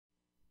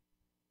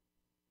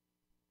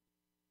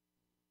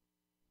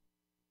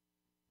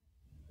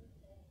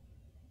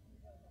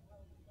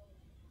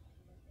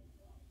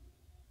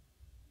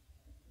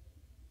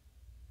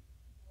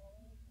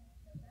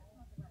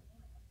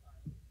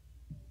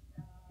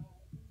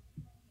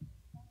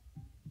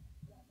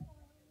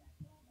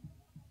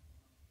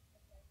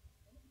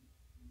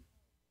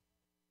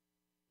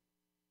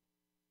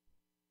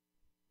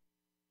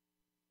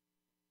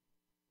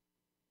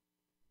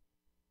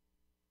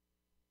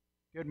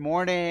Good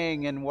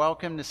morning and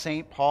welcome to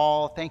St.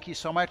 Paul. Thank you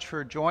so much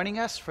for joining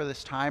us for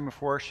this time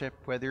of worship,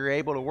 whether you're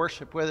able to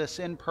worship with us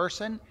in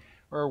person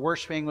or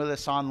worshiping with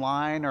us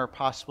online or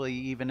possibly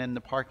even in the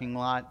parking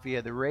lot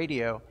via the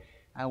radio.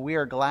 We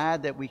are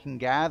glad that we can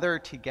gather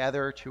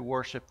together to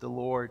worship the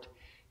Lord.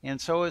 And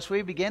so as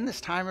we begin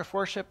this time of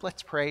worship,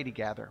 let's pray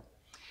together.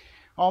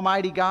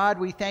 Almighty God,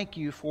 we thank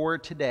you for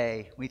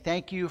today. We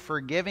thank you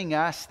for giving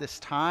us this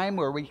time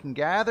where we can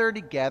gather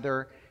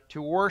together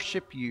to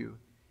worship you.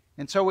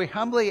 And so we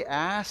humbly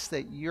ask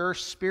that your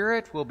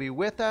Spirit will be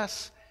with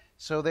us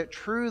so that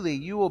truly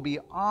you will be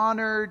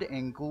honored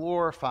and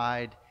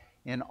glorified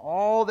in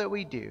all that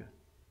we do.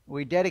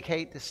 We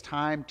dedicate this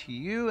time to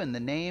you in the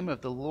name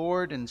of the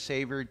Lord and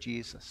Savior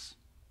Jesus.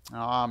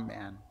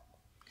 Amen.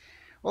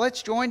 Well,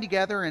 let's join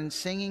together in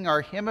singing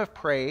our hymn of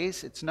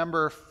praise. It's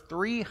number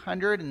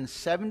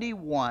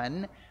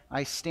 371,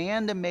 I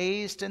Stand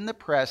Amazed in the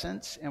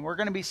Presence. And we're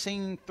going to be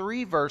singing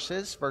three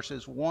verses,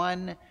 verses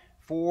 1,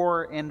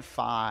 4, and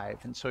 5.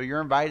 And so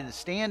you're invited to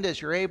stand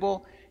as you're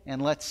able,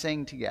 and let's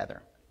sing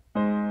together.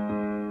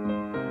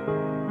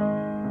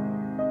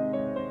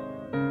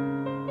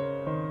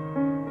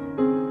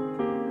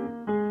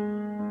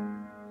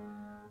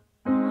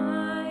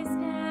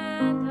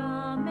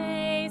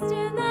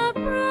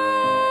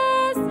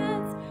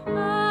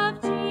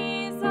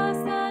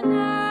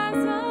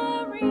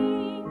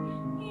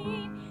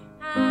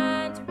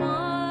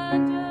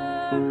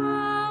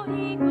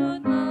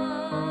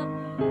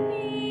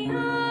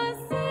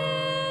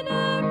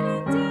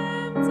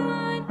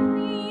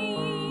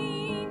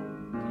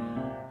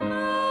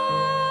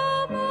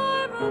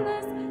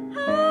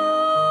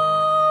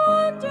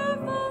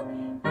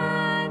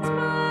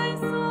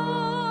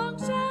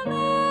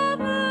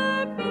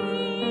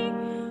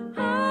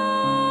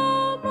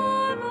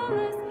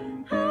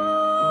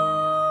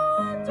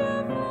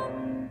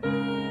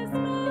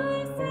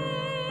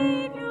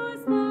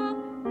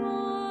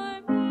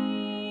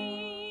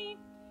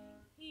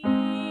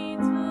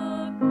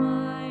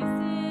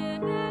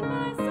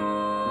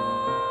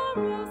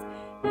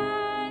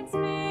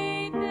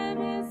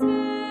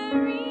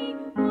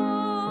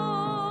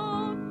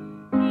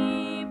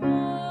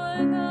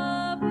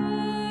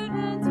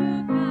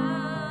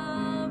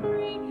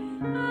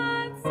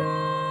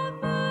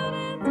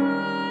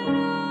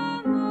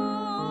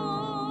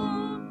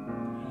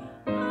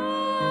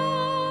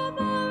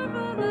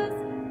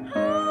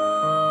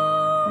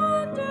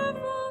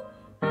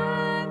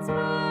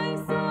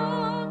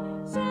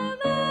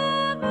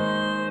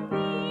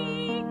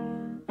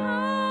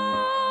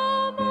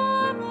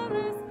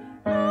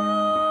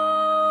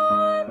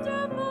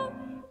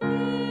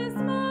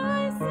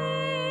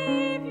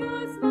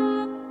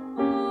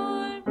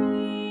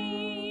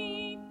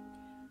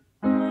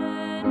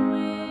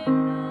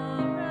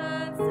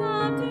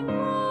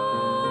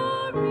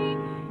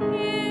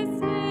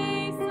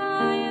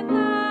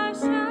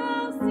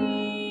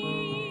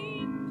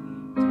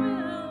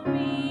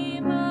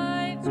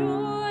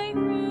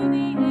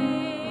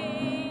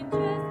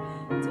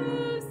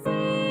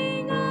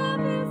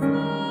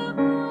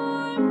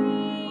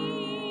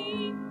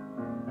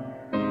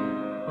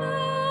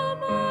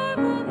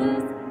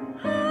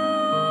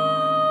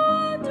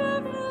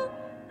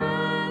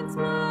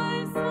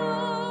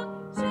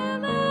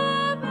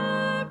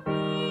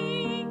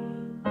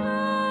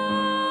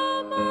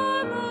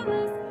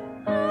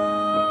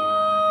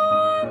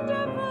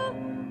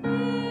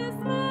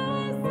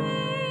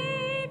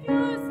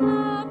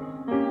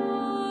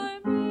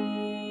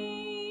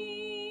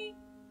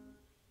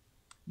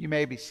 You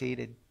may be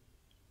seated.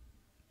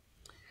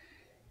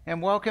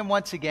 And welcome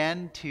once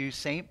again to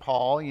St.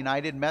 Paul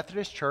United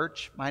Methodist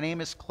Church. My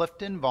name is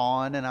Clefton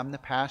Vaughn, and I'm the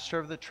pastor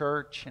of the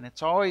church. And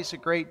it's always a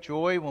great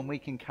joy when we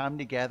can come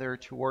together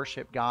to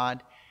worship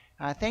God.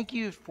 Thank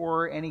you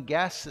for any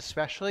guests,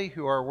 especially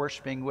who are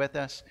worshiping with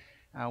us.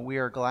 We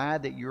are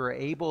glad that you are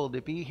able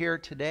to be here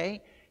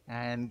today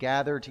and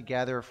gather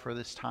together for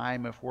this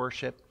time of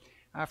worship.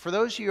 For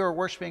those of you who are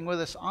worshiping with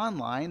us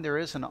online, there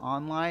is an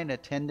online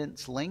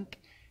attendance link.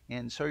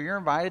 And so you're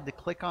invited to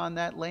click on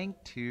that link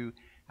to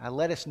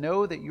let us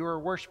know that you are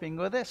worshiping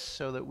with us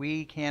so that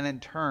we can in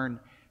turn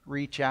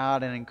reach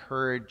out and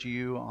encourage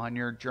you on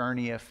your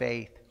journey of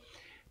faith.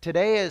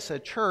 Today as a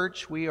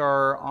church, we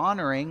are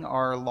honoring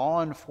our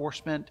law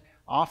enforcement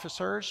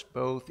officers,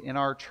 both in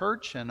our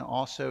church and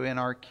also in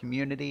our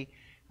community.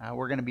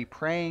 We're going to be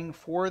praying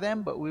for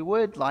them, but we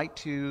would like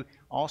to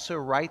also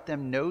write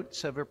them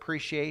notes of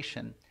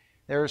appreciation.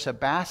 There's a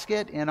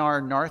basket in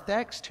our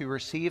narthex to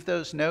receive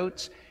those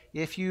notes.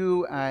 If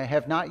you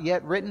have not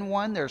yet written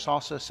one, there's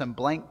also some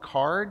blank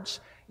cards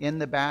in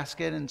the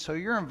basket. And so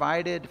you're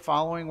invited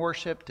following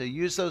worship to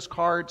use those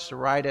cards to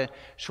write a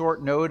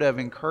short note of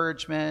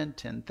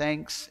encouragement and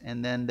thanks,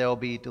 and then they'll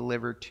be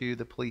delivered to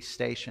the police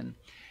station.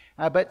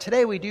 But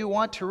today we do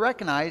want to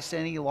recognize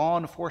any law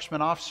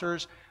enforcement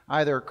officers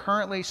either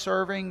currently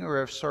serving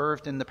or have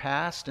served in the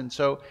past. And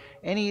so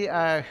any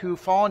who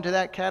fall into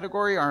that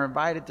category are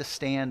invited to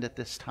stand at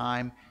this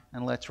time,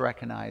 and let's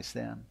recognize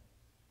them.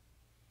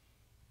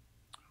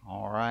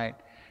 All right.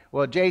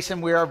 Well,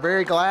 Jason, we are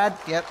very glad.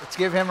 Yep, let's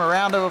give him a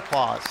round of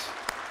applause.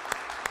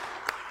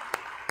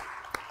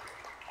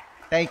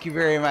 Thank you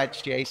very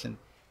much, Jason.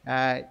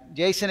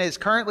 Jason is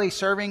currently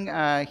serving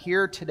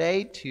here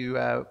today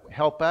to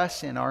help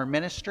us in our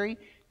ministry.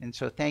 And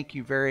so thank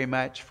you very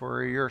much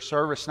for your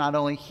service, not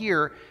only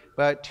here,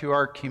 but to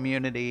our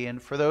community.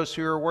 And for those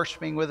who are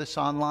worshiping with us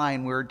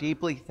online, we're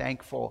deeply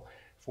thankful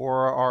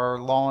for our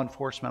law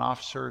enforcement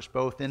officers,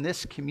 both in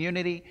this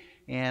community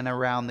and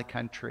around the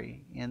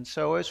country. And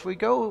so as we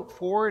go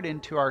forward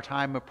into our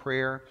time of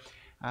prayer,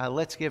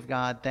 let's give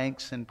God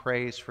thanks and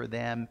praise for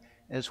them,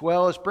 as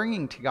well as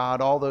bringing to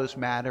God all those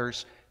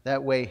matters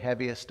that weigh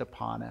heaviest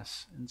upon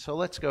us. And so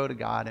let's go to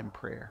God in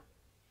prayer.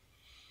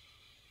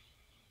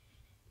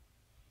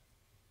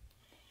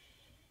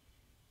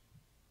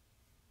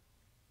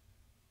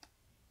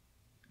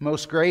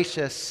 Most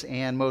gracious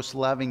and most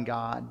loving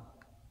God,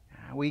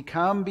 we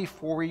come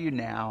before you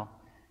now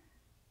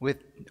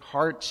with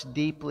hearts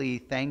deeply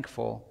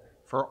thankful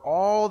for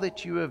all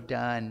that you have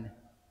done.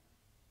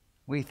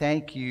 We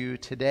thank you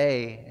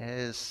today,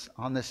 as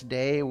on this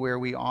day where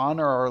we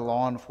honor our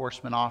law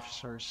enforcement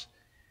officers.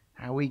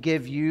 We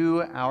give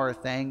you our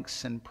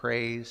thanks and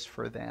praise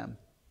for them.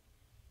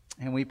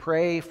 And we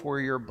pray for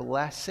your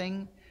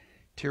blessing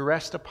to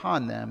rest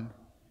upon them,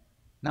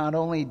 not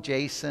only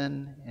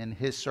Jason and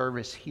his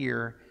service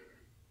here,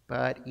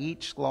 but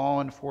each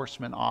law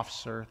enforcement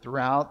officer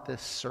throughout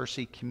this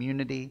Searcy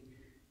community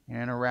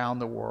and around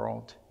the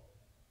world.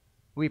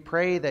 We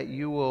pray that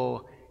you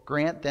will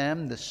grant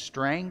them the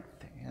strength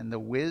and the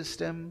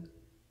wisdom,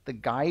 the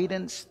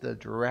guidance, the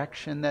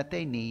direction that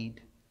they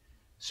need,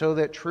 so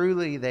that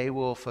truly they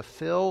will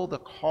fulfill the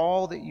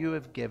call that you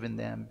have given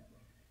them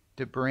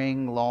to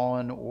bring law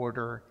and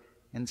order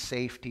and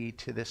safety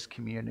to this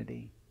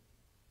community.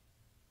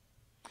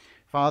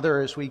 Father,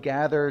 as we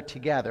gather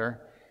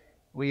together,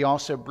 we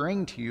also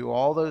bring to you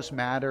all those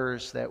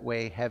matters that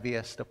weigh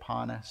heaviest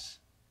upon us.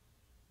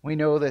 We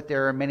know that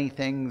there are many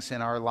things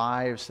in our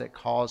lives that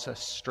cause us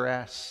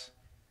stress,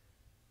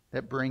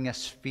 that bring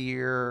us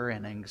fear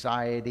and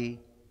anxiety.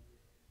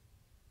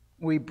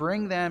 We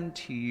bring them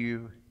to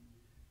you,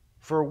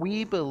 for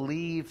we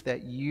believe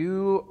that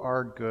you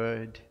are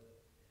good,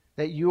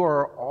 that you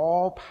are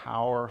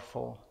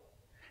all-powerful,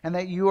 and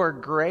that you are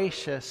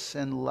gracious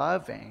and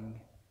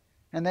loving,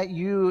 and that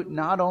you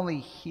not only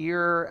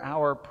hear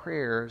our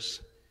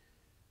prayers,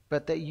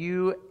 but that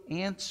you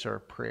answer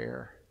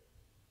prayer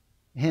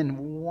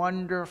in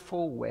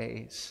wonderful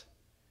ways.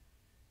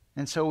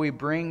 And so we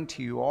bring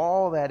to you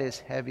all that is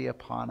heavy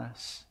upon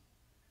us,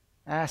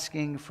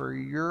 asking for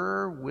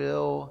your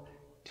will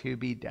to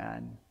be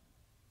done.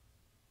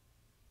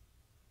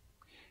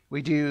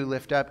 We do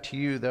lift up to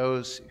you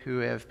those who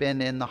have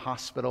been in the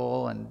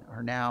hospital and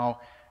are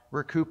now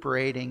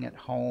recuperating at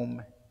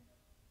home.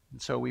 And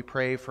so we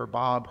pray for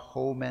Bob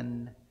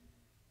Holman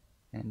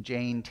and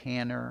Jane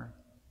Tanner.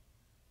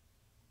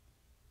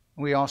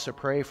 We also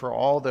pray for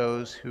all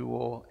those who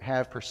will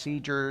have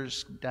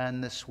procedures done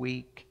this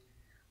week.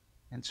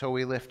 And so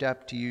we lift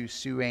up to you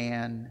Sue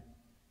Ann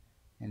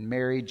and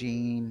Mary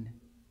Jean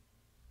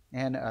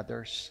and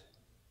others.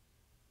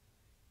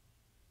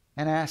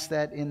 And ask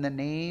that in the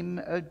name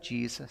of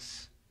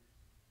Jesus,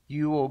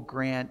 you will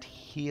grant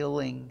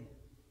healing.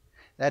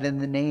 That in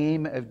the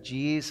name of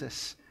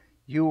Jesus,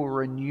 you will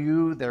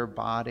renew their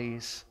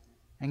bodies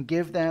and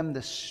give them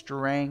the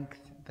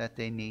strength that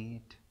they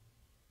need.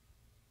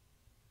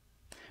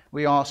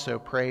 We also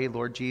pray,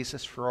 Lord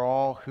Jesus, for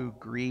all who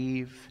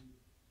grieve,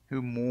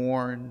 who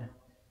mourn,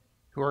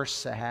 who are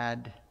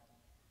sad.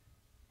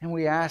 And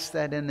we ask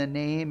that in the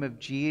name of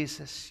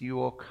Jesus, you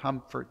will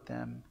comfort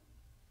them,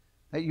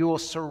 that you will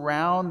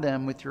surround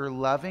them with your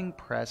loving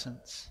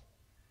presence,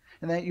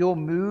 and that you'll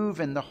move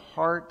in the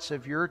hearts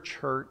of your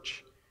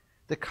church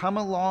to come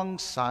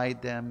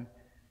alongside them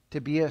to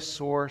be a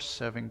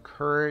source of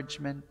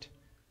encouragement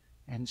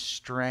and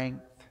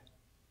strength,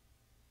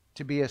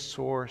 to be a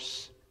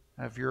source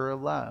of your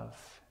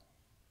love.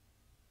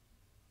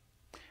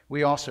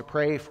 We also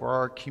pray for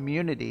our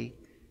community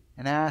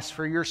and ask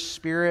for your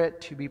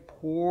Spirit to be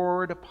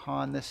poured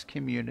upon this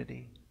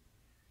community,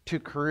 to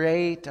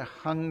create a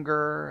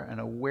hunger, an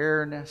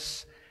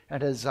awareness, a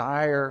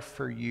desire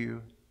for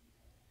you.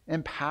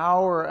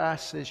 Empower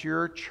us as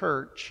your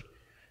church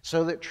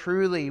so that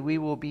truly we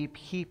will be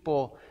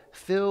people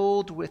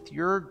filled with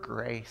your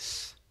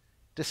grace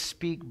to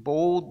speak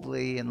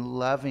boldly and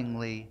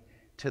lovingly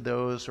to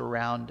those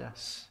around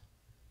us.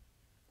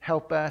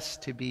 Help us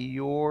to be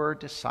your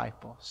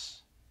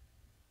disciples.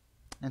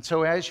 And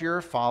so as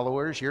your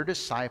followers, your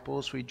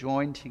disciples, we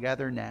join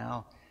together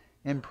now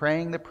in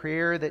praying the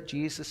prayer that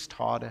Jesus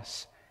taught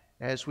us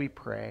as we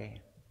pray.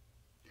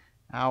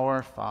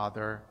 Our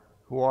Father,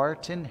 who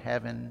art in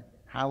heaven,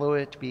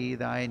 hallowed be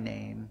thy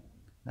name.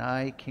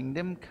 Thy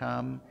kingdom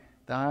come,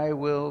 thy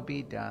will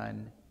be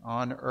done,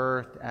 on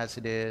earth as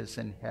it is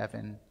in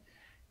heaven.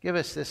 Give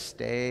us this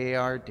day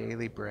our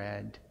daily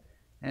bread,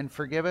 and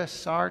forgive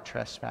us our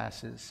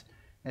trespasses,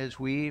 as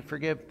we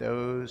forgive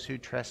those who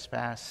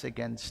trespass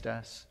against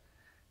us.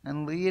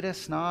 And lead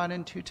us not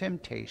into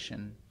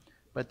temptation,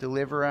 but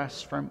deliver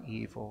us from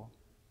evil.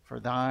 For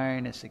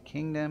thine is the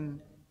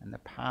kingdom and the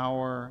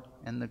power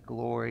and the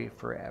glory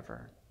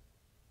forever.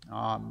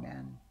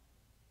 Amen.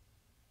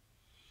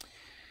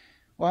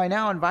 Well, I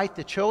now invite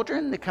the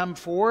children to come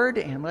forward,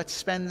 and let's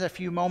spend a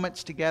few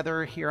moments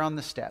together here on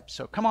the steps.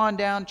 So come on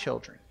down,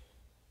 children.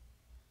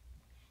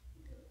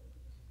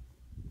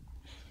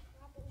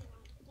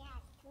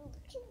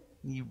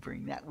 You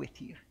bring that with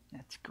you.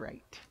 That's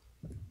great.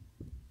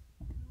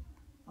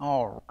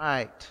 All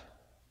right.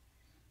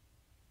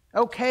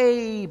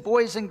 Okay,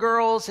 boys and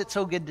girls, it's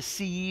so good to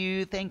see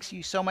you. Thanks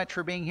you so much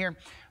for being here.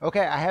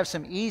 Okay, I have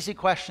some easy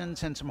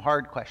questions and some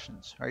hard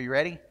questions. Are you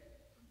ready?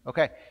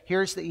 Okay,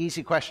 here's the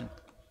easy question.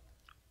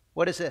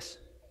 What is this?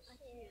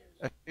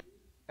 A shoe.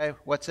 Okay,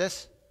 what's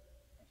this?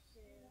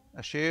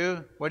 A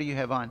shoe. What do you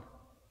have on?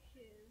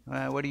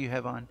 What do you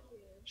have on?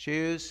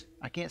 Shoes.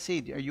 I can't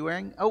see. Are you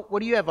wearing? Oh, what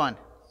do you have on?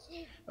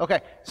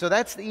 Okay, so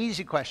that's the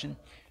easy question.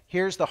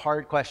 Here's the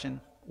hard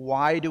question.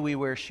 Why do we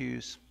wear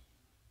shoes?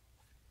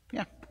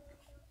 Yeah.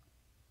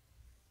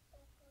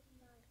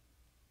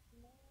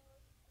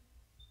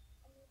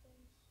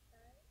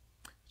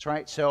 That's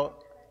right.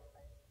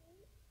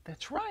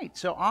 That's right.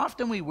 So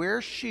often we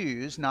wear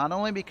shoes, not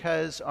only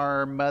because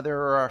our mother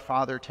or our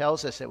father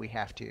tells us that we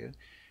have to,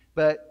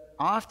 but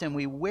often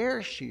we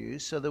wear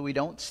shoes so that we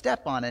don't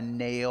step on a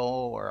nail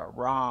or a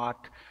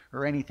rock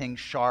or anything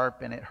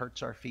sharp and it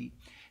hurts our feet.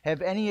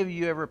 Have any of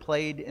you ever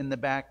played in the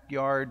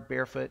backyard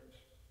barefoot?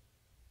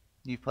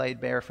 You've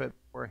played barefoot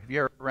before? Have you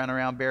ever run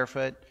around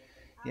barefoot?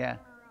 Yeah.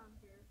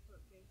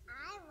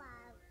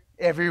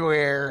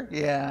 Everywhere.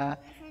 Yeah.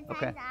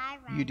 Okay.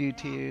 You do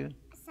too?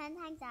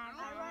 Sometimes I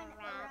run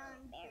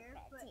around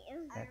barefoot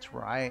too. That's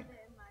right.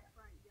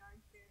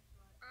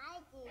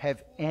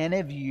 Have any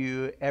of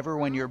you ever,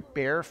 when you're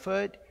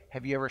barefoot,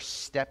 have you ever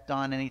stepped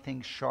on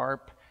anything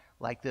sharp?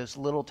 Like those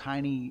little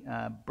tiny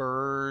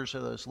burrs or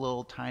those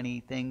little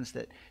tiny things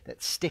that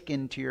stick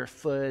into your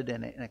foot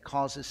and it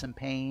causes some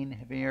pain.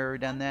 Have you ever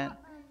done that?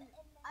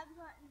 I've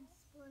gotten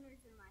splinters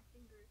in my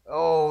fingers.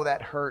 Oh,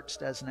 that hurts,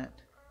 doesn't it?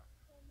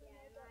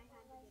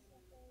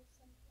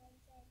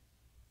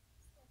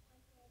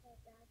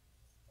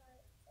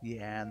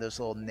 Yeah, and those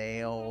little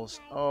nails.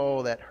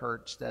 Oh, that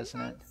hurts, doesn't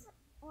it?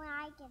 When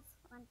I get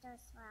splinters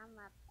from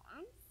a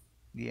fence.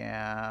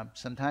 Yeah,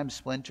 sometimes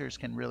splinters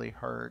can really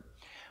hurt.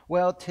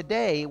 Well,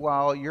 today,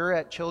 while you're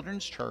at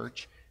Children's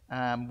Church,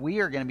 we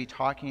are going to be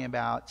talking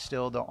about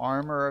still the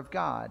armor of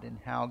God and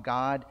how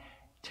God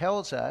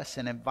tells us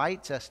and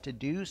invites us to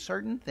do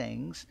certain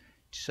things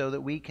so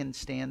that we can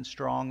stand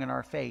strong in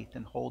our faith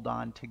and hold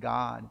on to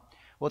God.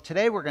 Well,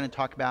 today we're going to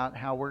talk about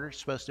how we're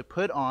supposed to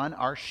put on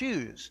our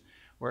shoes.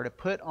 We're to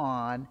put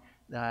on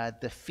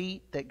the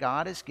feet that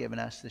God has given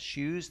us, the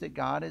shoes that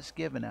God has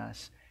given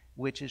us,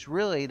 which is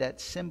really that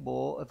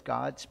symbol of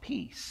God's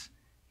peace.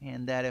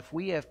 And that if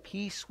we have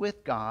peace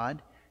with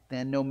God,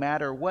 then no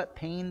matter what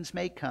pains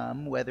may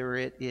come, whether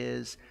it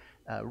is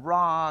a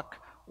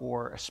rock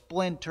or a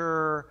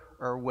splinter,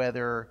 or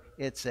whether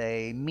it's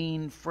a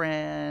mean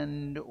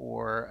friend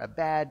or a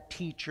bad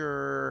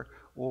teacher,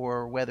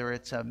 or whether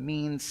it's a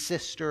mean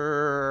sister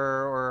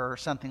or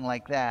something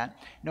like that,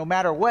 no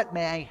matter what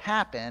may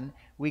happen,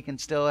 we can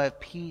still have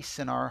peace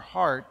in our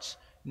hearts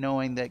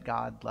knowing that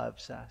God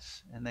loves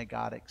us and that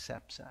God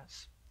accepts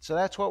us. So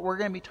that's what we're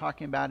going to be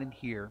talking about in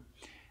here.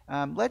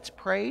 Let's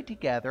pray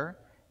together,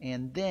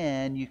 and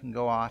then you can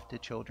go off to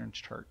Children's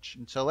Church.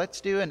 And so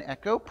let's do an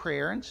echo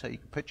prayer, and so you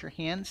can put your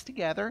hands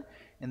together,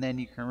 and then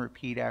you can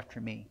repeat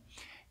after me.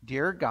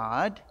 Dear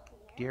God,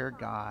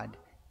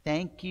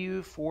 thank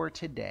you for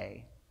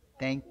today.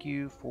 Thank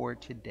you for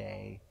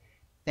today.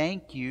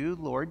 Thank you,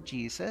 Lord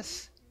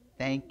Jesus.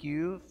 Thank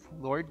you,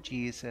 Lord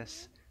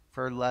Jesus,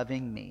 for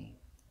loving me,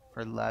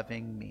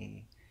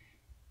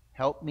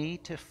 Help me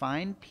to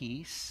find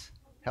peace.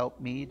 Help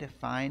me to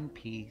find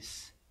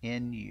peace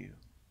in you.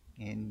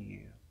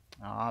 Amen.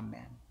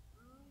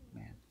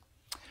 Amen.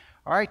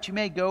 All right, you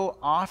may go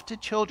off to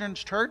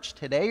Children's Church.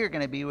 Today you're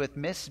going to be with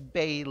Miss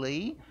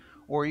Bailey,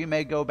 or you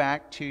may go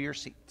back to your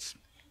seats.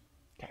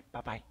 Okay,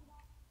 bye-bye.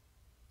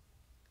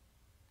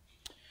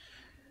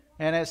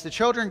 And as the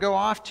children go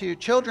off to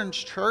Children's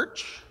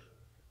Church,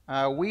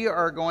 we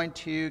are going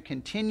to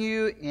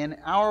continue in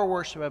our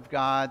worship of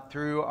God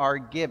through our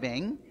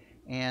giving.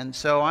 And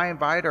so I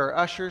invite our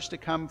ushers to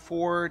come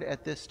forward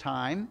at this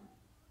time.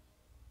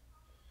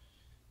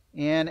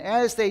 And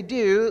as they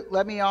do,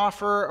 let me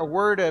offer a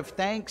word of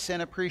thanks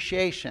and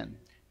appreciation.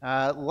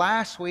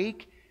 Last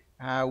week,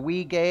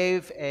 we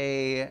gave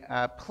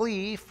a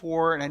plea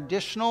for an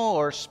additional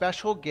or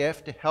special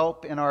gift to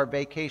help in our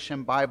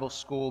Vacation Bible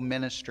School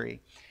ministry.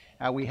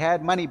 We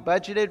had money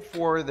budgeted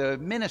for the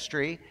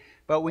ministry,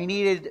 but we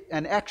needed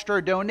an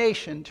extra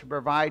donation to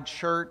provide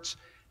shirts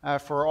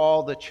for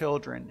all the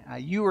children.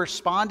 You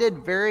responded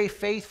very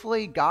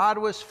faithfully. God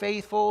was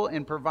faithful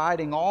in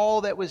providing all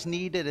that was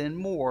needed and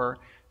more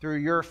through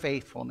your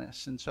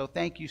faithfulness. And so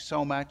thank you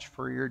so much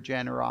for your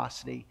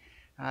generosity.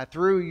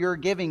 Through your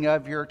giving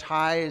of your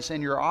tithes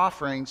and your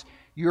offerings,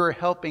 you are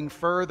helping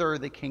further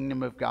the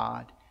kingdom of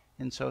God.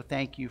 And so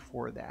thank you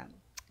for that.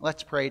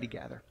 Let's pray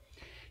together.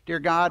 Dear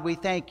God, we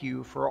thank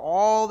you for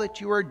all that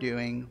you are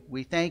doing.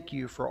 We thank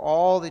you for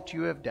all that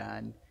you have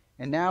done.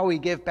 And now we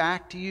give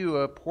back to you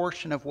a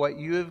portion of what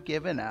you have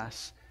given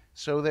us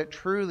so that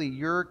truly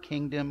your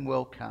kingdom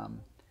will come.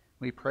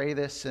 We pray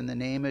this in the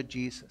name of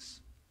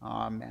Jesus.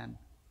 Amen.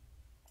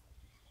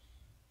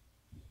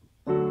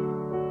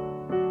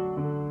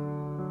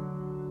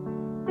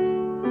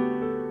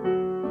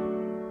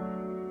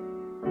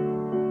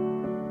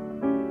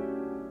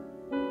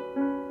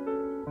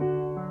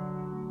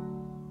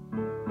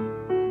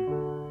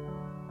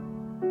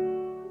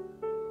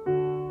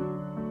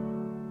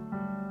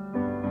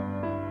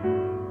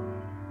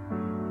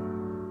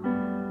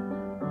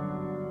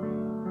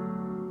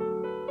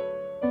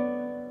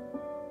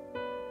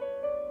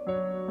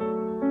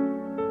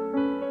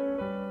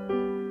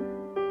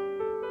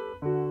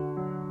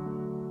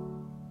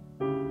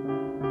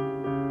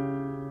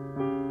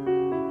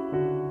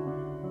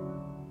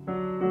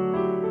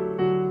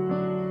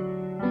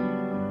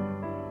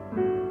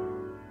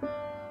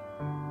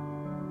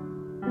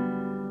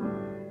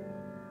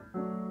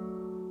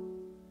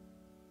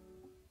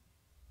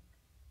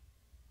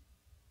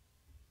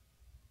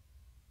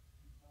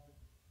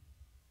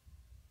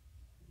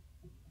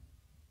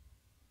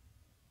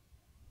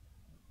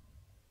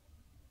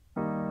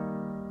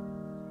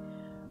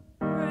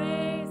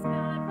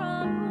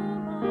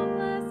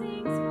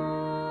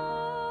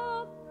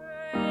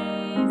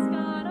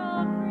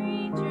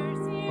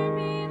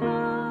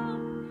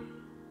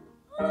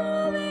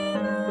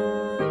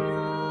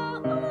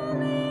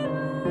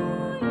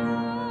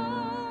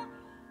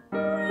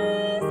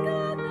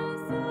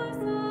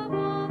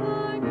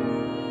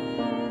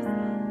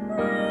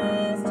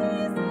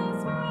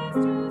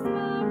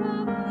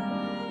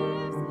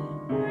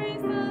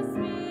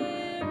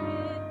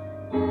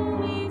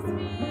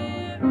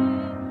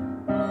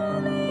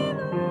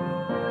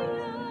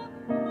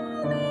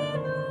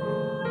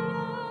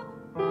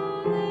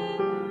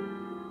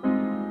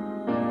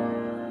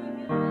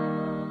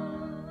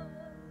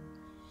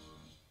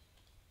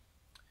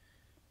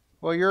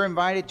 Well, you're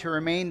invited to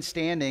remain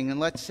standing, and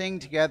let's sing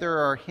together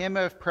our hymn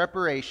of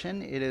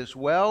preparation. It is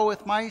Well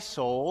With My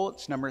Soul.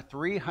 It's number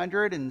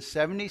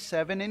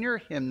 377 in your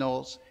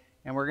hymnals,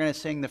 and we're going to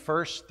sing the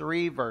first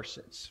 3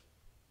 verses.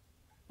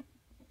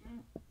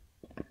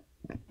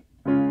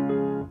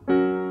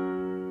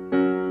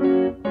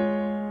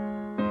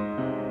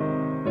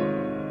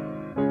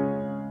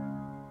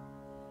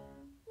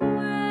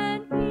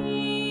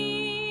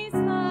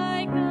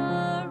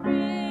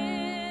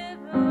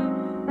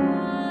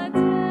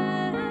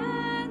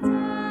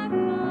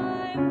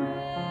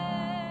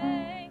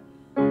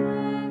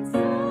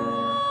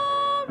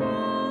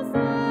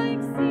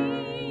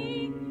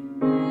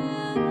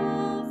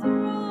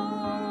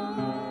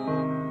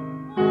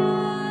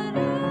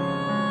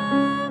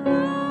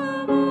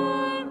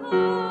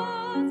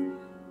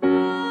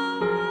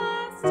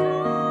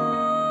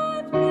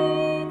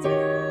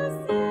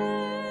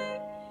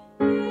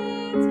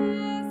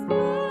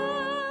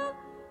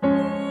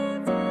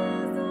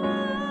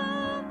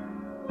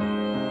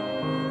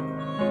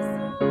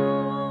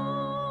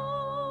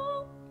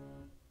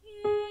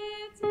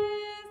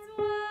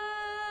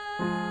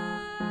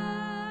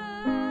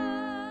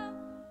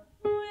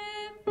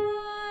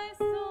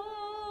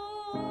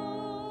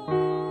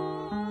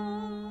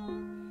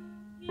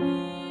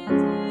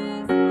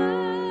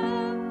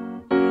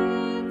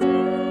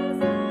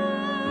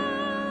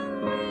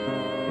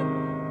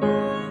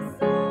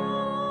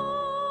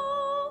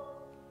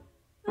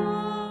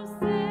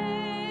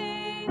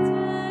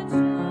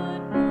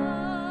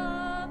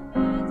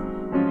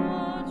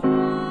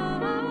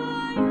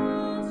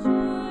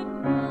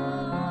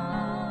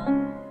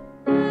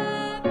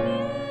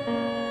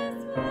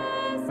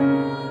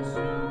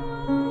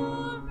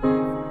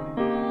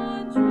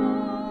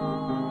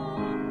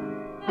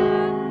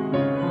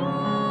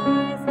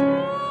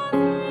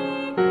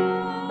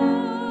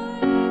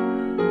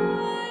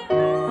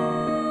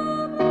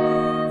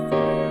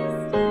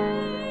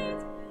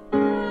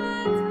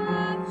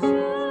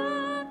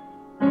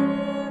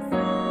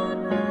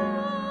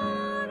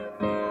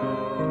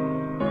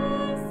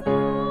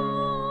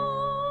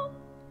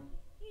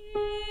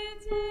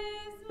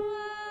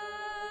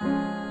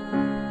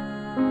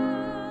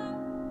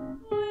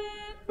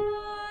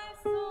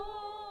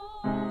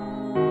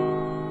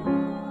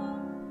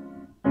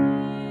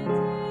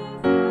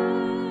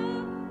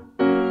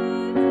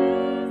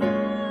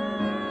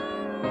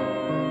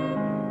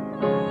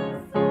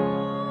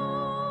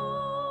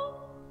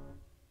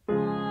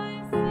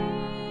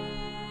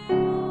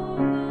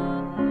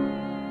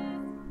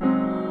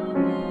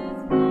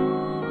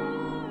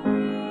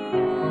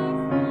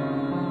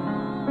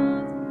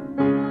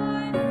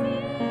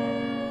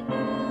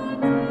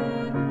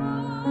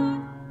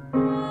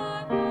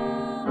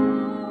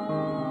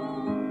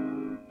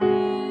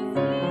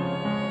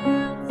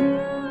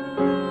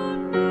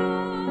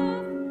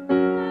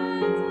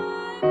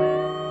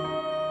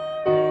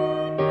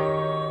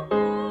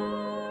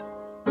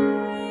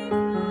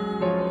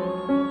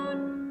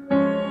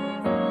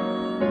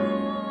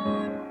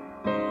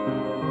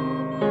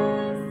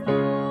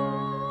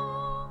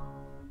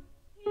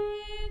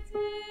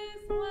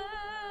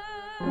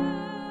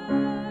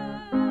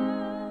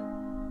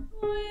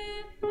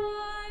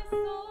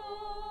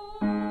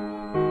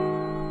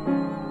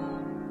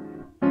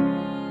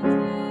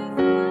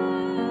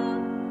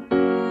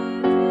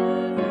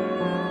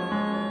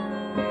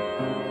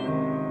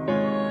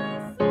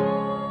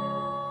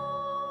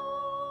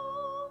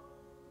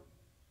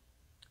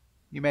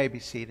 may be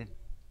seated.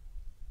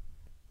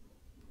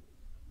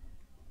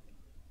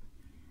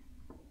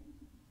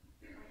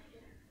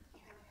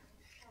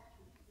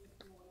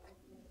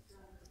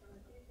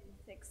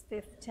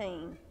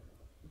 (6:15).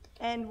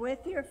 And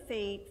with your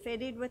feet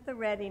fitted with the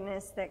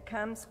readiness that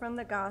comes from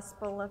the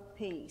gospel of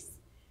peace,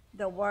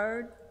 the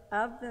word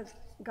of the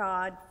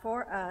God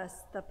for us,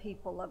 the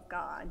people of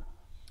God.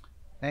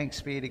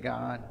 Thanks be to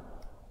God.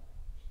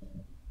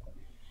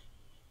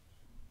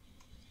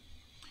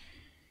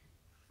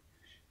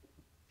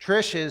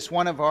 Trish is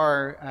one of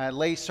our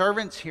lay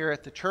servants here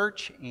at the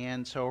church,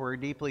 and so we're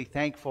deeply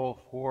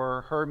thankful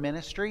for her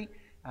ministry,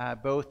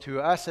 both to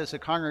us as a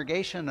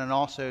congregation and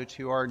also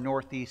to our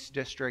Northeast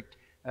District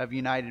of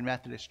United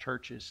Methodist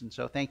Churches. And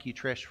so thank you,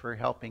 Trish, for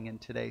helping in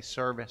today's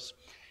service.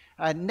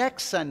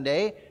 Next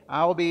Sunday,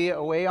 I'll be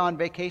away on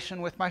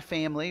vacation with my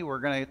family. We're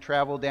going to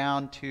travel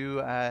down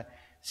to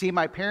see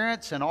my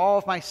parents and all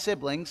of my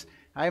siblings.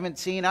 I'm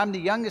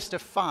the youngest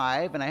of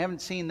 5, and I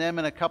haven't seen them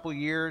in a couple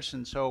years,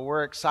 and so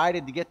we're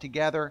excited to get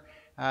together.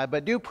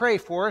 But do pray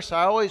for us.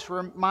 I always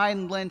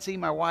remind Lindsay,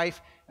 my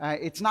wife,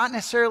 it's not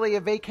necessarily a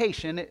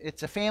vacation,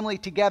 it's a family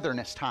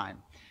togetherness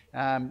time.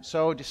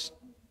 So just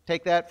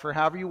take that for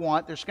however you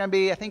want. There's going to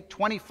be, I think,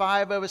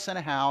 25 of us in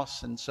a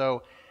house, and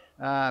so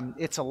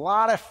it's a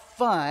lot of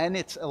fun,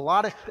 it's a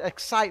lot of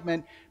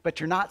excitement,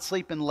 but you're not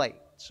sleeping late.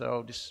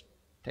 So just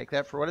take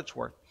that for what it's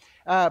worth.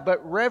 But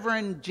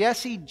Reverend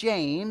Jesse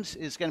James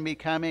is going to be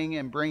coming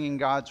and bringing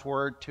God's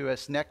Word to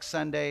us next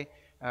Sunday.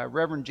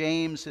 Reverend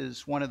James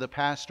is one of the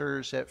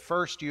pastors at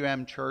First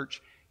UM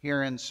Church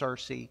here in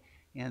Searcy.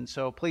 And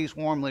so please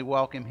warmly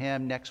welcome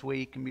him next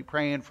week and be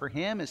praying for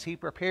him as he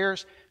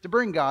prepares to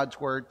bring God's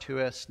Word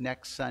to us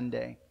next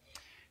Sunday.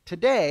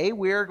 Today,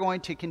 we are going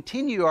to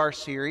continue our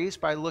series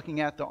by looking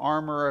at the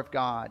armor of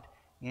God.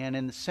 And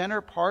in the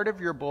center part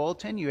of your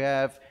bulletin, you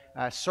have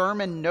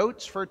sermon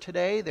notes for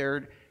today.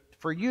 They're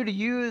for you to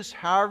use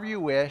however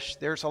you wish.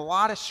 There's a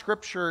lot of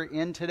scripture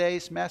in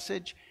today's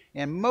message,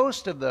 and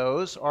most of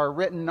those are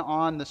written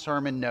on the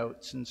sermon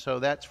notes. And so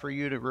that's for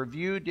you to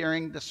review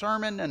during the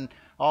sermon and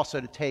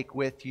also to take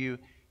with you.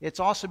 It's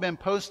also been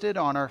posted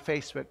on our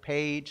Facebook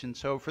page, and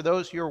so for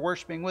those who are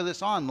worshiping with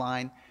us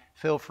online,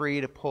 feel free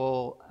to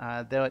pull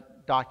the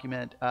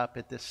document up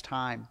at this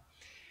time.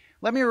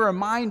 Let me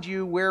remind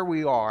you where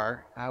we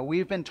are.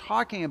 We've been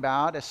talking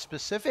about a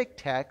specific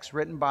text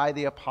written by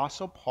the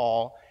Apostle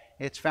Paul.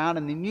 It's found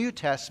in the New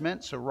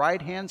Testament, so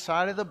right-hand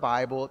side of the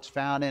Bible. It's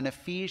found in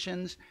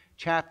Ephesians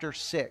chapter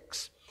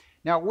 6.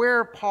 Now,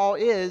 where Paul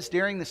is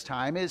during this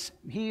time is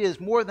he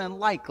is more than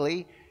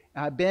likely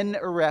been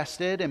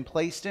arrested and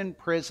placed in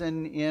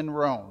prison in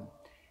Rome.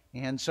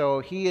 And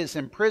so he is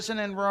in prison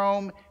in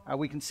Rome.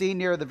 We can see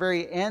near the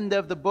very end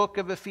of the book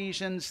of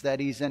Ephesians that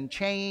he's in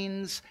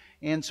chains.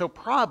 And so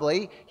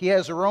probably he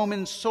has a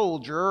Roman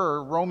soldier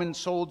or Roman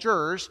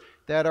soldiers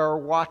that are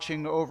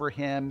watching over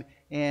him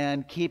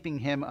and keeping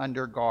him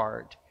under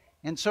guard.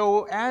 And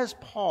so as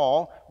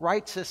Paul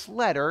writes this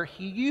letter,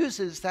 he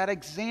uses that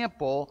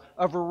example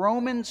of a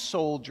Roman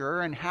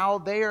soldier and how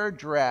they are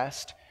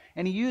dressed,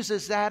 and he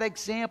uses that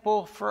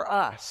example for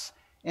us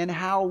and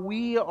how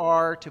we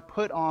are to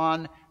put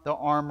on the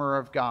armor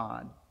of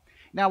God.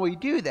 Now we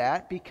do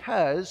that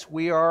because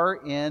we are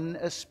in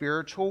a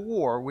spiritual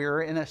war. We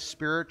are in a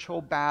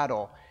spiritual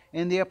battle.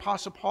 And the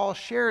Apostle Paul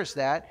shares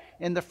that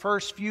in the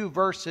first few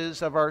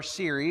verses of our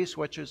series,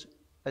 which is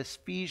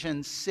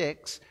Ephesians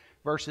 6,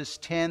 verses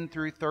 10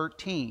 through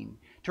 13,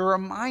 to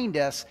remind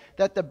us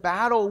that the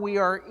battle we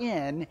are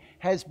in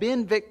has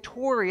been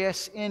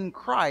victorious in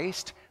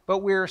Christ, but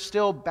we're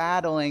still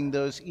battling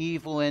those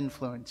evil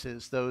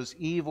influences, those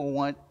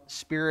evil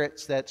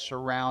spirits that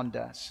surround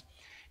us.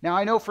 Now,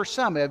 I know for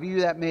some of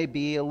you that may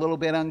be a little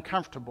bit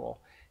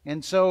uncomfortable.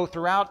 And so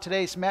throughout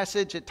today's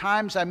message, at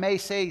times I may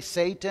say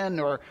Satan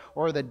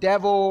or the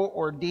devil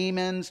or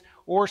demons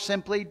or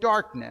simply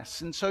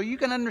darkness. And so you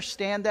can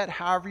understand that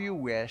however you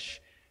wish.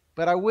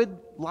 But I would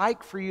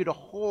like for you to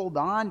hold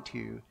on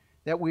to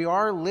that we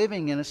are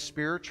living in a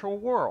spiritual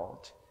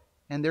world.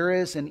 And there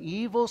is an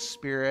evil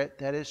spirit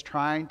that is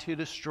trying to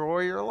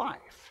destroy your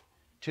life,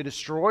 to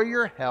destroy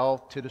your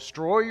health, to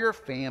destroy your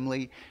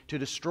family, to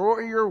destroy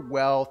your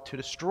wealth, to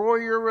destroy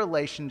your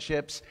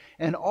relationships,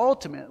 and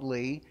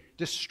ultimately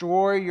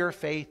destroy your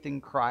faith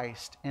in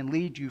Christ and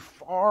lead you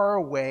far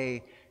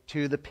away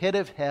to the pit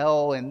of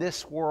hell in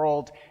this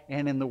world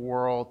and in the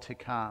world to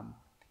come.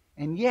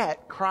 And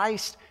yet,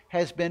 Christ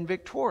has been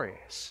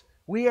victorious.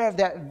 We have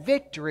that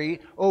victory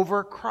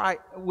over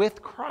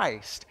with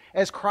Christ.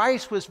 As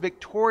Christ was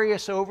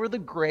victorious over the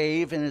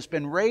grave and has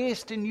been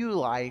raised to new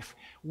life,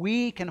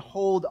 we can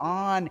hold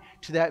on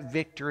to that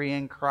victory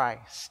in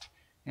Christ.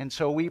 And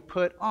so we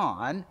put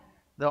on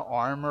the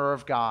armor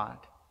of God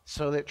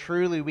so that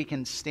truly we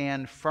can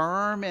stand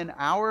firm in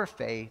our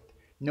faith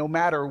no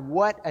matter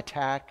what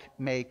attack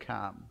may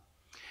come.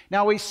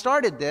 Now, we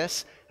started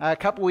this a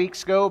couple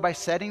weeks ago by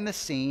setting the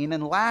scene,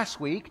 and last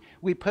week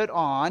we put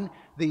on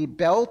the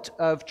belt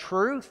of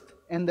truth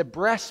and the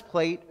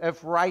breastplate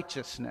of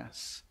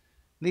righteousness.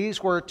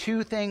 These were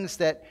two things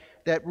that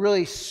that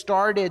really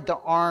started the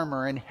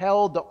armor and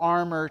held the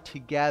armor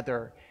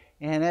together.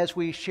 And as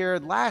we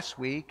shared last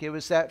week, it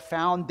was that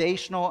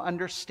foundational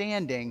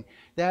understanding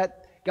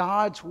that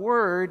God's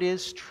Word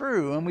is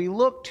true, and we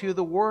look to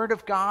the Word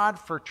of God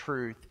for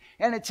truth.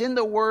 And it's in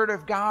the Word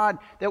of God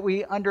that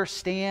we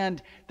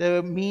understand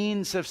the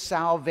means of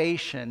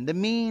salvation, the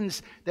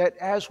means that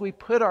as we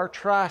put our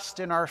trust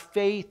and our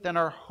faith and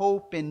our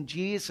hope in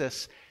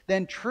Jesus,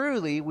 then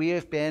truly we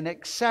have been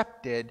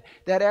accepted.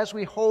 That as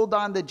we hold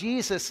on to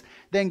Jesus,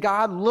 then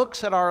God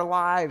looks at our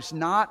lives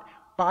not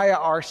by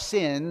our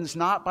sins,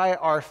 not by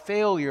our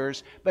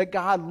failures, but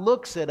God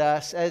looks at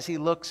us as He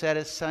looks at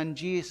His Son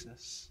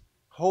Jesus,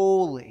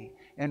 holy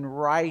and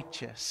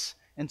righteous.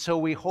 And so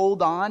we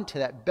hold on to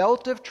that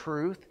belt of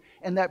truth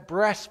and that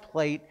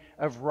breastplate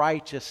of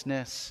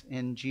righteousness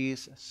in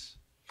Jesus.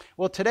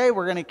 Well, today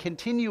we're going to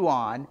continue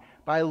on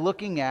by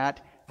looking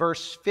at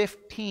verse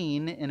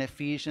 15 in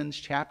Ephesians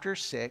chapter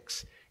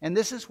 6. And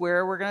this is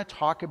where we're going to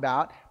talk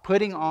about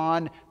putting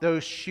on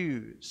those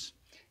shoes.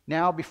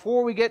 Now,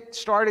 before we get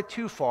started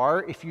too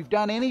far, if you've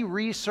done any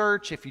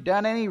research, if you've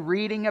done any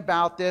reading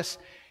about this,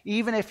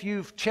 even if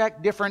you've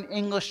checked different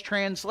English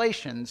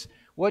translations,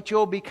 what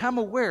you'll become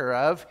aware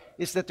of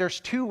is that there's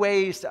two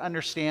ways to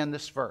understand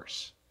this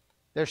verse.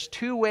 There's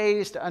two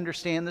ways to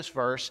understand this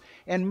verse,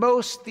 and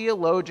most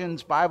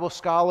theologians, Bible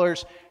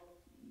scholars,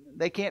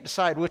 they can't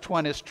decide which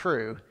one is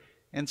true.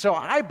 And so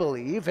I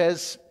believe,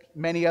 as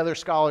many other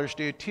scholars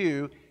do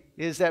too,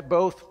 is that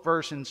both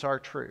versions are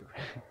true.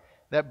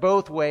 That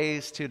both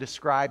ways to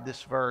describe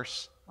this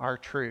verse are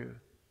true.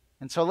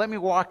 And so let me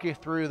walk you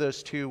through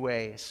those two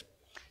ways.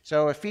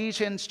 So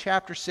Ephesians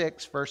chapter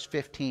 6, verse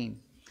 15.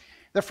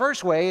 The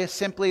first way is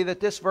simply that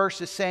this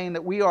verse is saying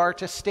that we are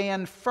to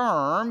stand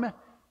firm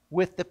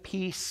with the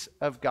peace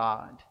of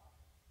God.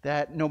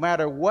 That no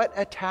matter what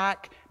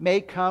attack may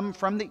come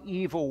from the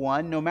evil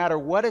one, no matter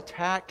what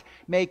attack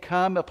may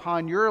come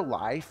upon your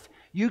life,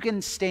 you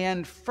can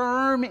stand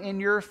firm in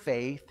your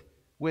faith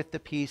with the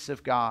peace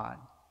of God.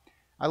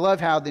 I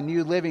love how the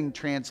New Living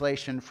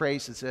Translation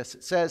phrases this.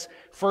 It says,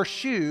 "For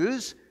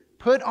shoes,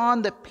 put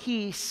on the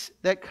peace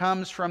that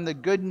comes from the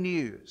good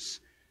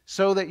news,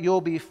 so that you'll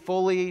be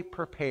fully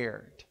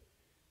prepared."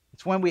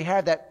 It's when we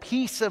have that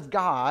peace of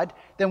God,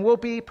 then we'll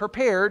be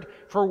prepared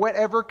for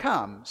whatever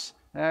comes.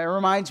 It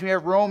reminds me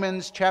of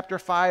Romans chapter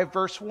 5,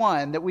 verse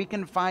 1, that we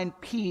can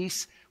find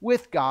peace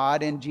with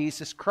God in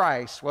Jesus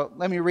Christ. Well,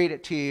 let me read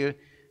it to you.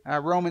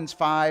 Romans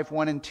 5,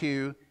 1 and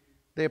 2,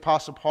 the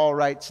Apostle Paul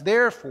writes,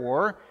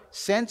 "Therefore,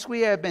 since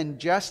we have been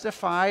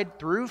justified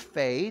through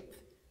faith,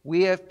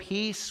 we have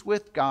peace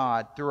with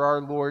God through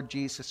our Lord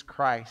Jesus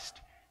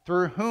Christ,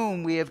 through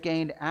whom we have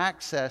gained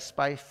access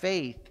by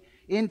faith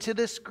into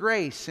this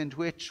grace in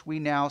which we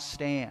now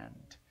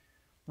stand."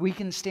 We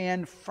can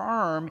stand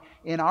firm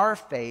in our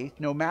faith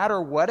no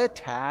matter what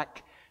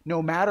attack,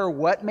 no matter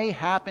what may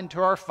happen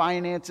to our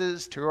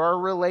finances, to our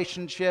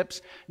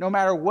relationships, no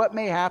matter what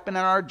may happen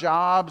in our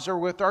jobs or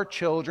with our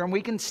children.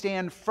 We can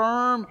stand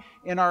firm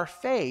in our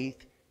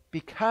faith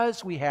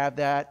because we have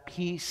that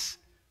peace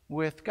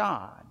with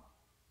God.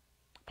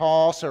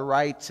 Paul also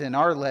writes in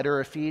our letter,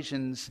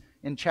 Ephesians,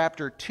 in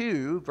chapter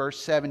 2,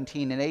 verse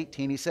 17 and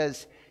 18, he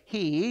says,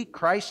 "He,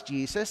 Christ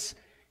Jesus,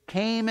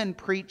 came and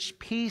preached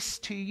peace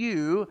to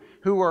you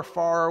who are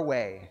far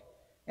away,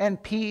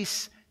 and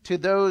peace to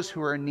those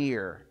who are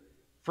near.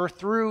 For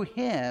through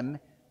Him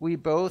we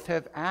both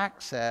have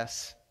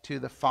access to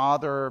the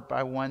Father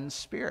by one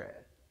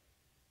Spirit."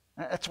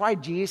 That's why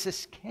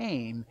Jesus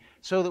came,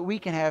 so that we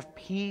can have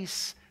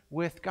peace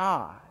with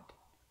God.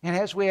 And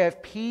as we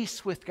have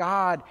peace with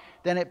God,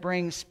 then it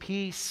brings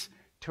peace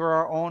to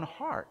our own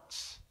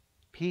hearts,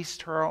 peace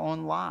to our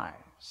own lives.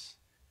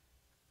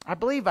 I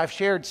believe I've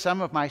shared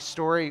some of my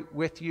story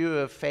with you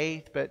of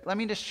faith, but let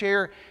me just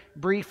share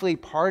briefly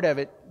part of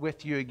it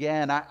with you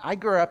again. I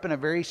grew up in a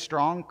very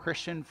strong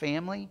Christian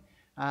family.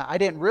 I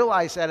didn't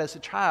realize that as a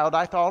child.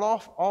 I thought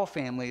all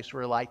families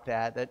were like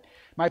that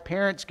my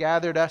parents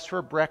gathered us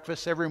for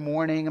breakfast every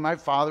morning, and my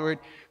father would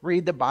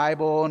read the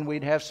Bible, and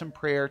we'd have some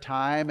prayer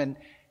time.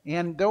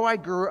 And though I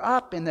grew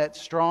up in that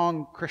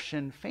strong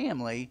Christian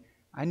family,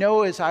 I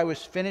know as I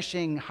was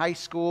finishing high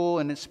school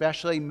and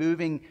especially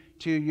moving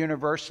to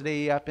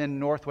university up in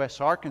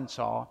Northwest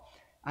Arkansas,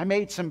 I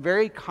made some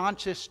very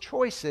conscious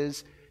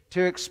choices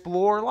to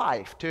explore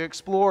life, to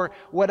explore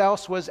what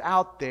else was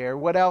out there,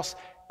 what else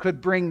could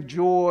bring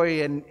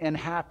joy and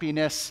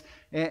happiness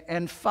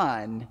and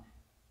fun.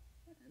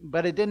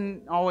 But it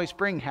didn't always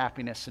bring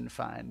happiness and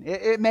fun.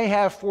 It may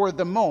have for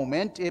the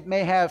moment, it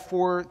may have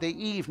for the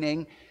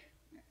evening,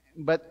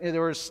 but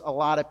there was a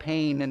lot of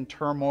pain and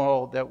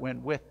turmoil that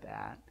went with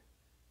that.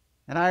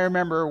 And I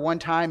remember one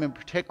time in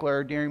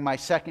particular during my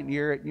second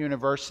year at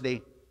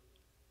university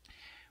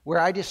where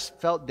I just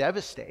felt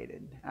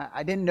devastated.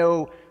 I didn't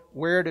know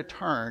where to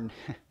turn.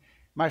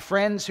 My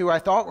friends who I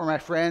thought were my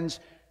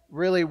friends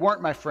really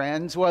weren't my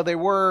friends. Well, they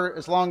were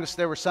as long as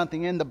there was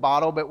something in the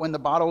bottle, but when the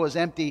bottle was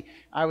empty,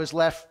 I was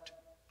left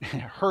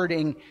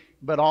hurting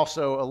but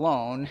also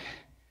alone.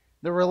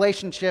 The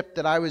relationship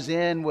that I was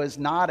in was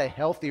not a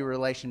healthy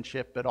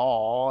relationship at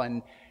all.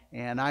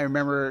 And I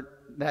remember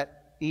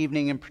that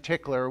evening in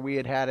particular, we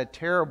had had a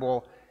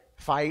terrible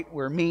fight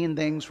where mean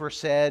things were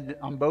said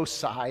on both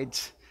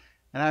sides.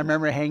 And I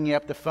remember hanging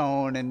up the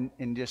phone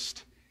and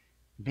just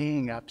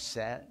being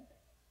upset.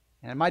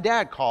 And my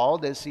dad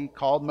called, as he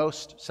called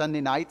most Sunday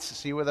nights, to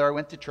see whether I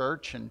went to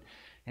church. And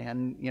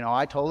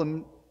I told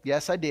him,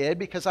 yes, I did,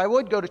 because I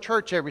would go to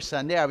church every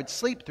Sunday. I would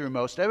sleep through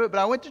most of it, but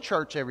I went to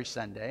church every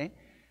Sunday.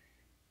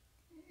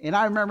 And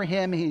I remember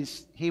him,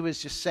 he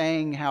was just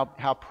saying how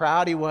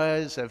proud he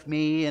was of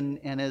me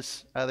and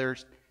his other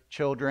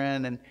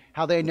children, and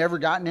how they had never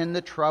gotten into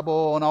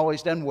trouble and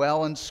always done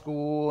well in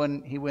school,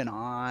 and he went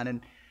on. And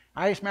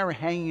I just remember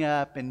hanging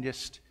up and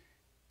just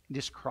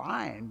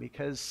crying,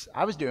 because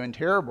I was doing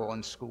terrible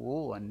in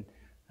school, and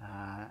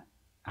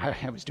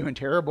I was doing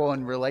terrible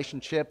in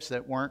relationships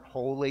that weren't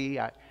holy.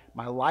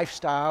 My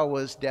lifestyle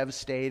was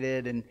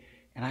devastated, and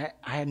I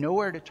had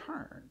nowhere to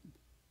turn.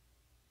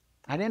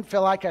 I didn't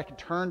feel like I could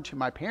turn to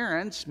my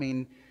parents.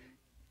 Then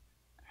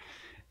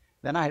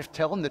I have to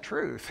tell them the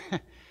truth.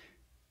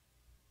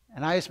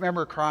 And I just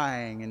remember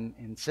crying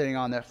and sitting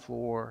on that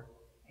floor.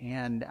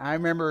 And I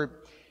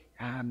remember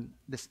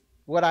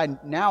what I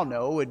now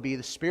know would be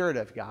the Spirit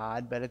of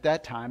God, but at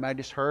that time I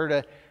just heard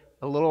a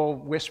little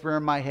whisper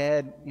in my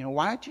head,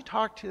 why don't you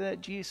talk to that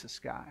Jesus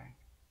guy?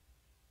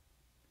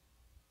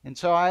 And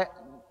so I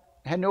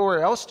had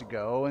nowhere else to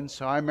go, and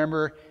so I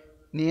remember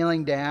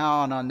kneeling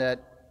down on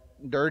that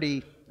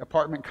dirty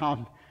apartment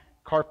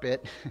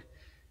carpet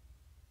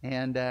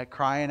and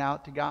crying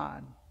out to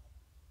God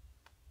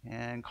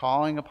and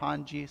calling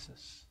upon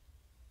Jesus.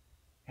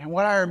 And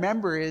what I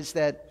remember is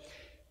that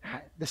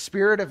the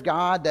Spirit of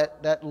God,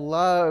 that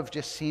love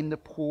just seemed to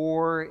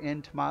pour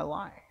into my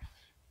life.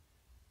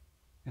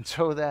 And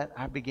so that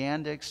I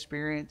began to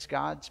experience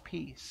God's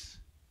peace.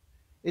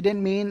 It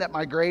didn't mean that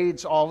my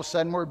grades all of a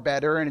sudden were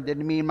better, and it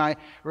didn't mean my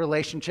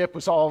relationship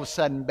was all of a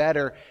sudden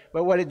better.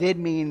 But what it did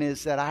mean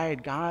is that I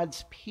had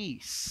God's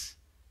peace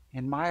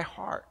in my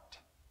heart,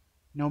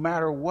 no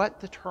matter what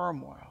the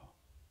turmoil,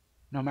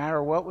 no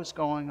matter what was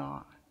going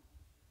on.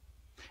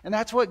 And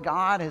that's what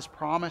God has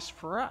promised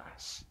for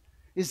us,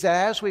 is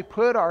that as we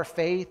put our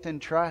faith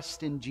and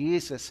trust in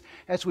Jesus,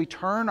 as we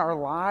turn our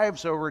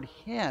lives over to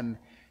Him,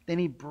 then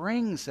He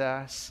brings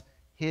us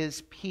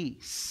His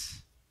peace.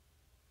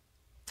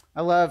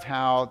 I love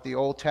how the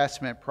Old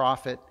Testament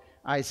prophet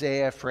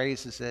Isaiah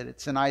phrases it.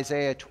 It's in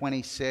Isaiah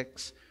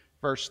 26,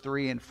 verse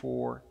 3 and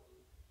 4.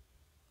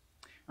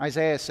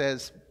 Isaiah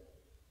says,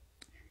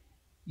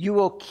 "You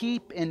will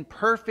keep in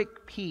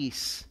perfect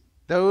peace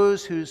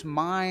those whose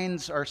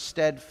minds are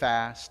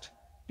steadfast,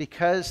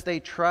 because they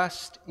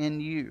trust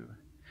in you.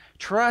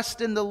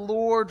 Trust in the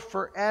Lord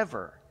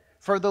forever,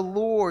 for the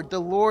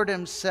Lord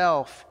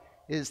Himself,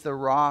 is the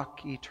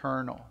rock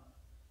eternal."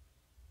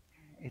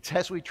 It's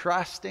as we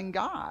trust in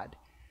God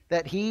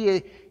that He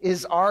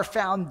is our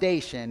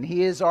foundation.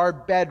 He is our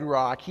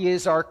bedrock. He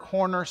is our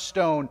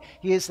cornerstone.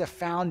 He is the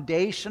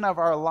foundation of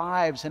our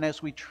lives. And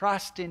as we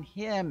trust in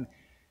Him,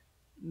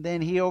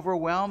 then He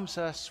overwhelms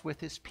us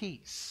with His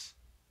peace,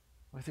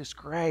 with His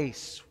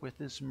grace, with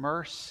His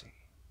mercy.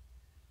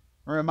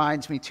 It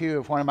reminds me, too,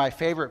 of one of my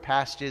favorite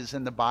passages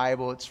in the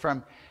Bible. It's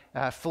from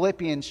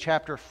Philippians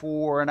chapter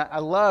 4, and I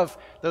love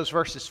those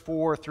verses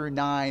 4 through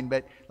 9,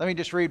 but let me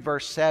just read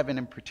verse 7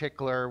 in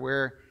particular,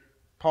 where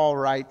Paul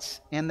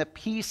writes, "And the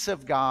peace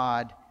of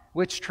God,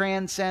 which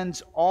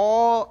transcends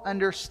all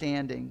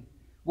understanding,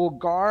 will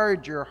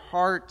guard your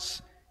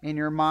hearts and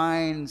your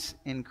minds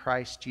in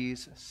Christ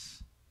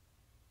Jesus."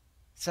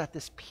 It's that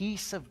this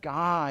peace of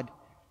God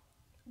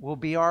will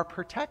be our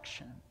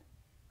protection.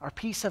 Our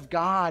peace of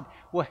God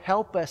will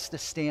help us to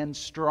stand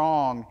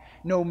strong,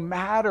 no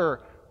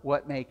matter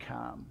what may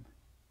come.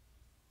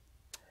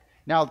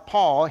 Now,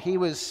 Paul, he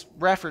was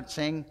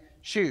referencing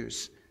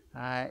shoes.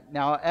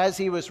 Now, as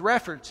he was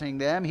referencing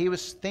them, he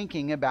was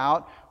thinking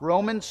about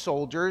Roman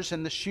soldiers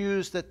and the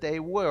shoes that they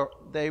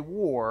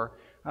wore.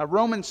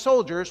 Roman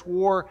soldiers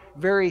wore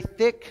very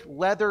thick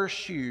leather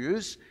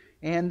shoes,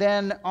 and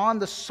then on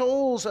the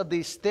soles of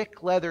these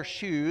thick leather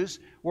shoes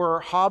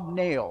were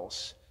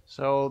hobnails.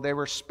 So they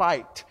were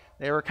spiked.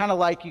 They were kind of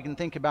like, you can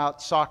think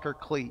about soccer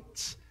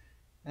cleats.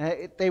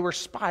 They were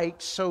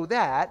spiked so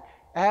that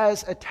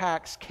as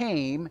attacks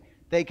came,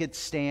 they could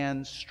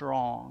stand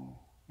strong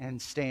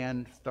and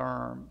stand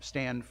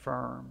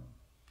firm.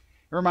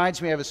 It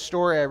reminds me of a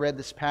story I read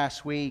this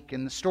past week,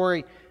 and the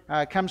story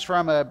comes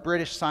from a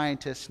British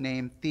scientist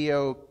named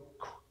Theo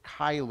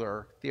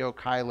Cuyler.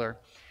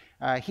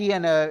 He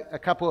and a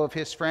couple of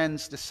his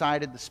friends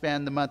decided to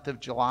spend the month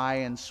of July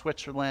in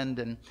Switzerland,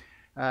 and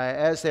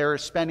as they were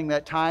spending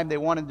that time, they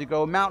wanted to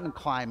go mountain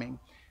climbing.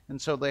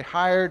 And so they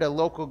hired a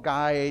local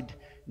guide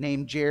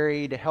named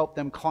Jerry to help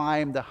them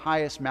climb the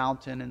highest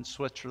mountain in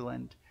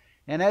Switzerland.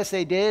 And as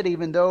they did,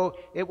 even though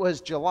it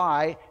was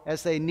July,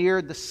 as they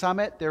neared the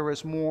summit, there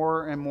was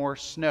more and more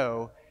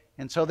snow.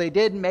 And so they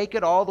did make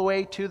it all the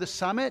way to the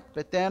summit,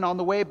 but then on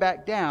the way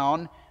back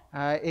down,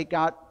 it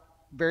got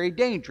very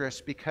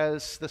dangerous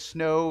because the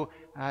snow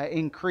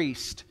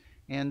increased.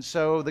 And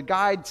so the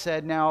guide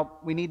said, now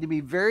we need to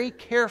be very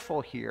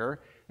careful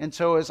here. And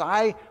so as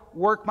I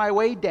work my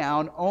way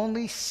down,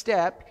 only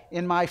step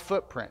in my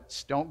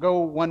footprints. Don't go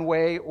one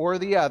way or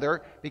the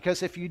other,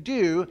 because if you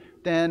do,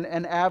 then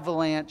an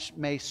avalanche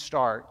may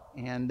start.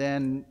 And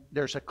then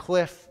there's a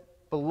cliff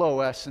below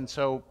us, and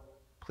so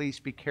please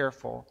be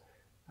careful.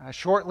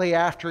 Shortly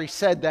after he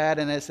said that,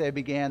 and as they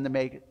began to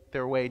make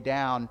their way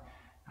down,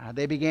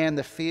 they began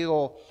to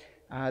feel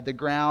the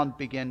ground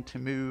begin to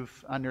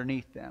move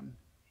underneath them.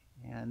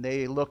 And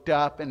they looked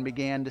up and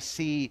began to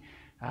see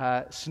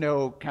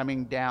snow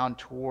coming down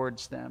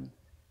towards them.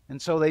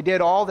 And so they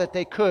did all that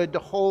they could to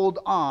hold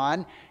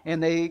on,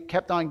 and they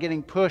kept on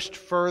getting pushed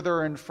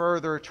further and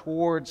further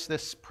towards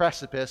this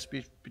precipice,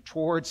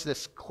 towards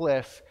this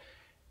cliff.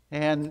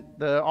 And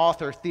the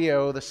author,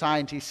 Theo, the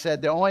scientist,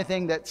 said the only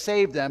thing that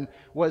saved them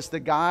was the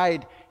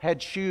guide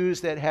had shoes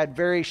that had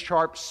very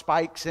sharp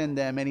spikes in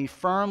them, and he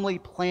firmly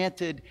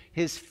planted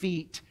his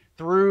feet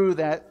through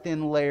that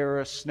thin layer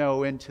of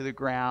snow into the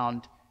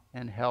ground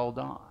and held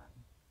on.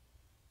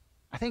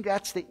 I think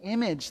that's the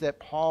image that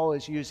Paul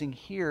is using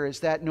here, is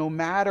that no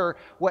matter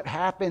what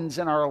happens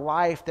in our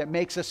life that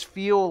makes us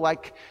feel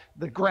like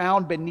the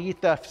ground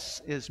beneath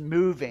us is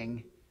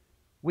moving,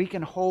 we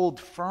can hold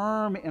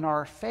firm in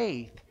our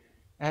faith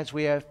as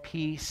we have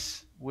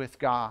peace with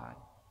God.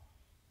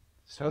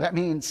 So that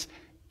means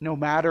no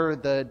matter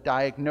the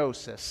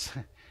diagnosis,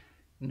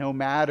 no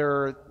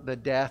matter the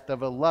death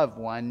of a loved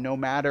one, no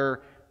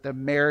matter the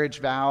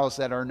marriage vows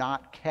that are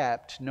not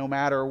kept, no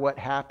matter what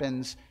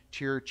happens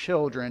to your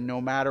children,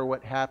 no matter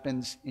what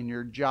happens in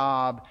your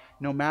job,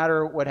 no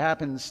matter what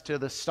happens to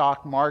the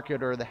stock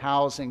market or the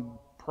housing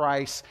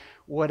price,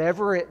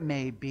 whatever it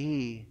may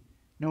be,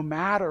 no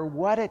matter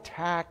what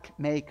attack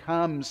may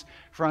comes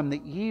from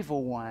the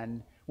evil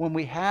one, when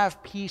we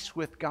have peace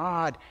with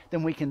God,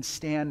 then we can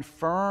stand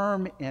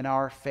firm in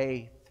our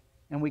faith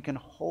and we can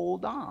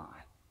hold on.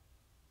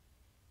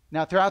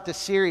 Now, throughout this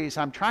series,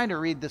 I'm trying to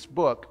read this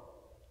book.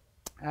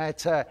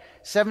 It's a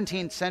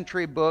 17th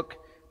century book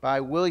by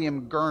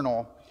William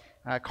Gurnall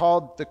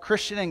called The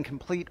Christian in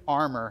Complete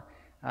Armor.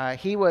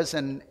 He was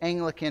an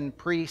Anglican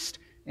priest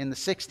in the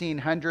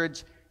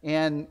 1600s,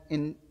 and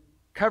in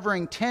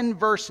covering 10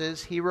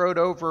 verses, he wrote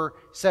over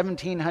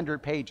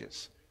 1,700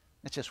 pages.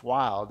 That's just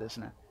wild,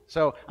 isn't it?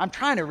 So I'm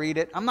trying to read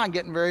it. I'm not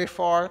getting very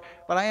far,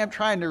 but I am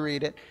trying to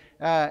read it.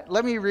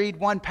 Let me read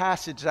one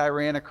passage that I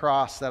ran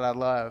across that I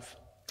love.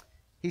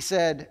 He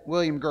said,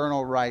 William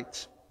Gurnall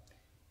writes,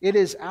 "It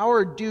is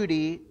our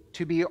duty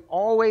to be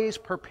always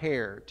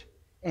prepared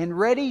and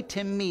ready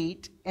to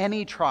meet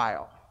any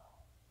trial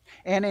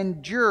and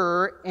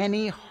endure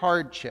any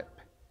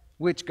hardship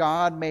which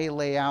God may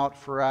lay out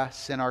for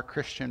us in our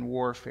Christian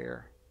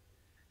warfare.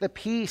 The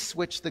peace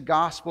which the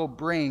gospel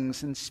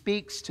brings and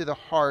speaks to the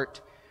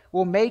heart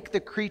will make the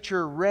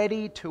creature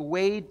ready to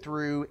wade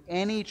through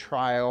any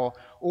trial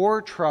or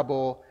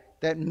trouble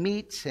that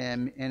meets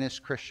him in his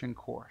Christian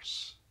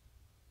course."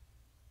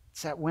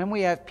 It's that when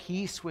we have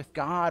peace with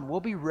God, we'll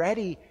be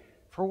ready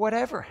for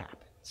whatever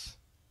happens.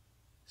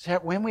 So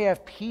that when we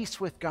have peace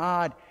with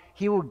God,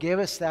 He will give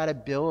us that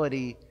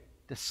ability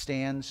to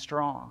stand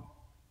strong.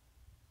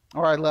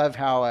 Or I love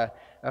how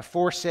a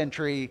 4th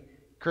century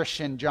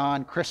Christian,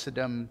 John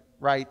Chrysostom,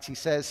 writes. He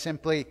says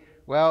simply,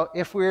 well,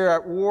 if we're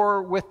at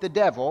war with the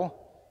devil,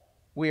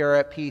 we are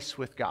at peace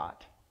with God.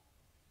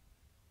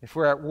 If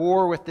we're at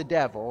war with the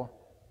devil,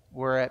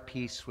 we're at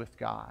peace with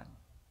God.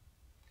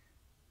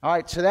 All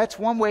right, so that's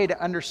one way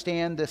to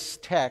understand this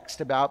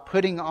text about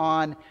putting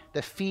on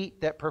the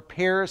feet that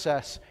prepares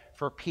us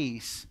for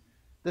peace.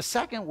 The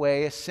second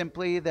way is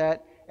simply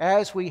that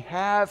as we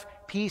have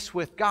peace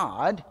with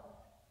God,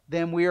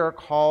 then we are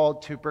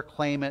called to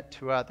proclaim it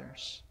to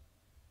others.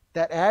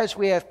 That as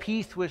we have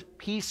peace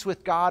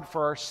with God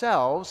for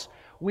ourselves,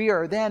 we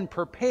are then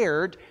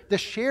prepared to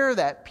share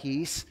that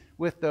peace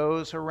with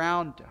those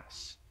around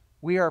us.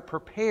 We are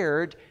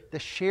prepared to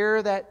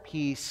share that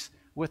peace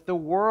with the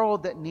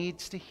world that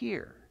needs to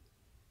hear.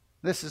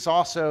 This is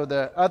also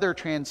the other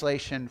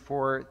translation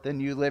for the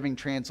New Living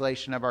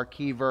Translation of our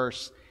key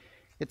verse.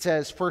 It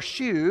says, "For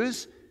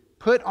shoes,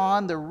 put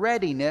on the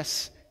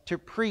readiness to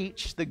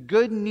preach the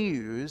good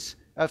news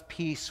of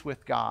peace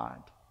with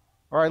God."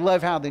 Or I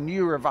love how the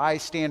New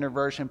Revised Standard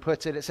Version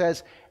puts it. It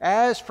says,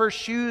 "As for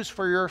shoes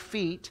for your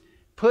feet,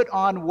 put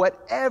on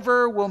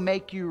whatever will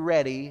make you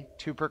ready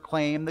to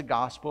proclaim the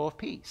gospel of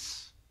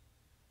peace."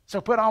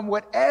 So put on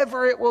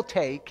whatever it will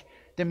take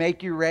to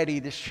make you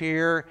ready to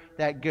share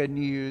that good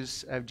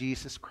news of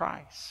Jesus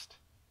Christ.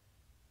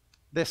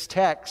 This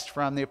text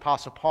from the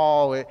Apostle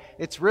Paul,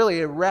 it's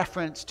really a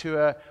reference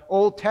to an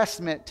Old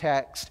Testament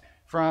text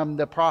from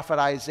the prophet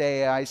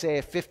Isaiah,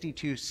 Isaiah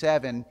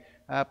 52:7.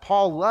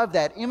 Paul loved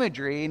that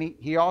imagery, and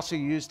he also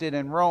used it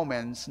in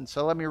Romans. And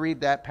so let me read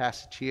that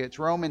passage here. It's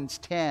Romans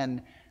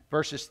 10,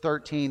 verses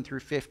 13 through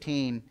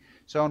 15.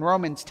 So in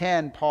Romans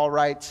 10, Paul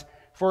writes,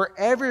 "For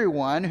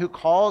everyone who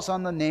calls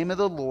on the name of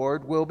the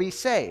Lord will be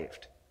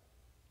saved."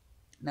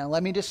 Now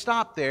let me just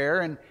stop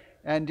there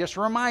and just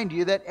remind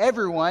you that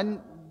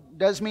everyone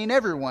does mean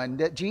everyone,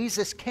 that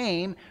Jesus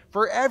came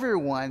for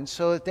everyone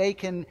so that they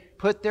can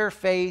put their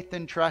faith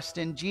and trust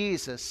in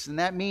Jesus. And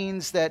that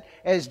means that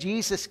as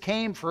Jesus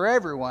came for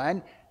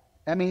everyone,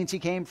 that means he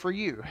came for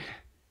you.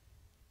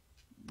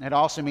 It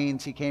also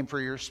means he came for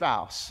your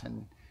spouse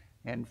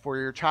and for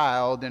your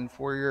child and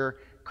for your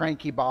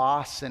cranky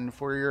boss and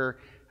for your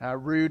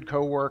rude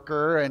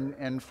coworker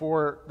and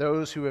for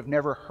those who have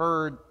never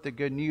heard the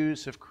good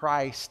news of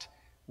Christ,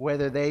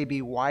 whether they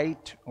be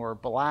white or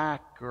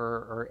black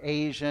or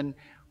Asian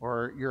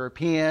or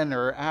European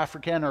or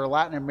African or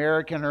Latin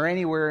American or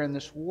anywhere in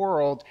this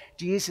world.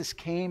 Jesus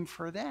came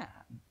for them.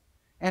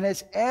 And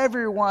as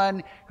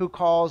everyone who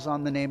calls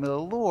on the name of the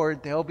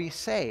Lord, they'll be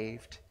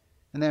saved.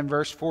 And then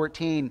verse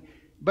 14,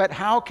 but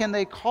how can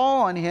they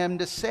call on him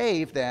to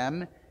save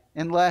them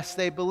unless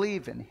they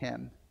believe in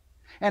him?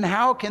 And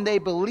how can they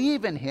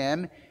believe in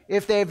him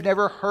if they've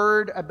never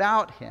heard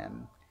about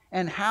him?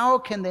 And how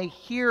can they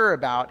hear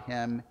about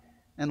him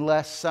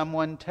unless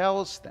someone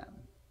tells them?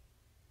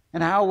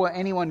 And how will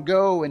anyone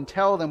go and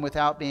tell them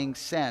without being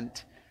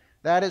sent?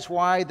 That is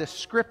why the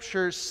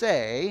Scriptures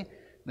say,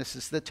 this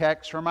is the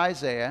text from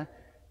Isaiah,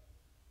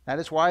 that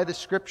is why the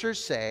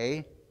Scriptures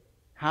say,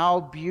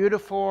 how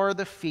beautiful are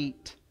the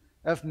feet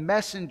of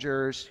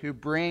messengers who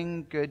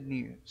bring good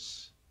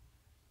news.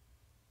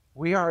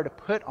 We are to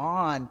put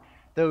on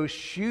those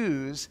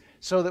shoes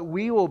so that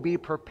we will be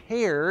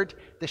prepared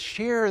to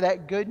share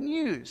that good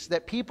news,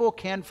 that people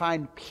can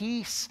find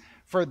peace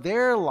for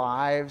their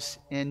lives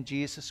in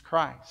Jesus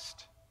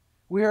Christ.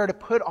 We are to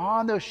put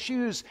on those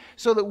shoes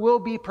so that we'll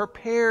be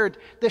prepared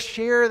to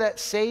share that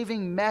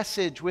saving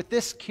message with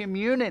this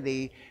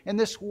community in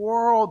this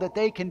world, that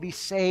they can be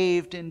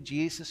saved in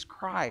Jesus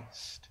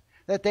Christ,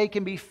 that they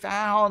can be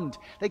found,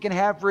 they can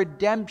have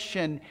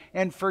redemption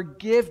and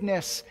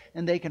forgiveness,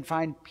 and they can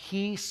find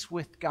peace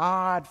with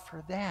God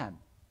for them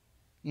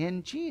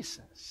in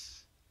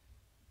Jesus.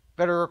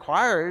 But it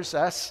requires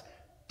us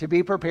to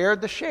be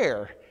prepared to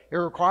share. It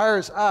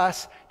requires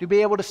us to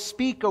be able to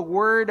speak a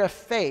word of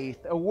faith,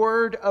 a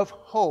word of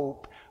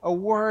hope, a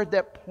word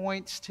that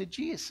points to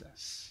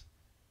Jesus.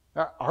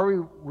 Are we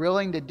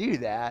willing to do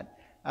that?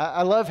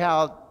 I love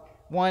how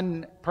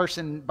one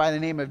person by the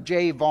name of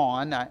J.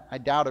 Vaughn, I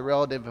doubt a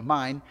relative of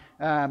mine,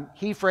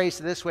 he phrased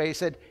it this way. He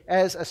said,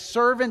 as a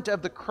servant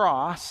of the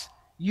cross,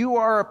 you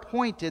are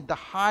appointed the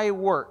high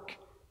work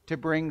to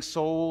bring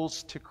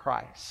souls to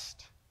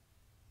Christ.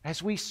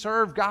 As we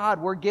serve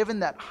God, we're given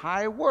that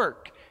high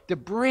work to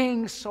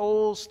bring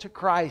souls to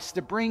Christ,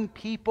 to bring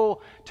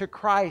people to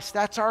Christ.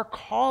 That's our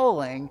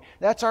calling.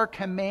 That's our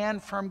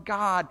command from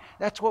God.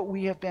 That's what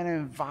we have been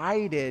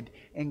invited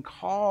and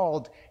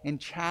called and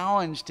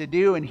challenged to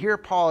do. And here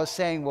Paul is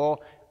saying,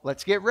 well,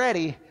 let's get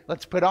ready.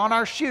 Let's put on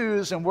our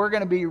shoes and we're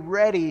going to be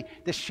ready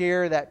to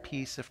share that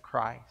peace of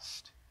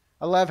Christ.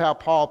 I love how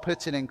Paul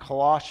puts it in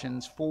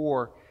Colossians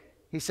 4.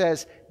 He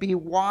says, be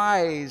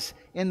wise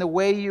in the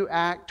way you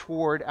act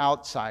toward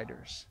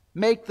outsiders.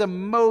 Make the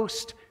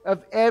most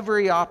of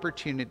every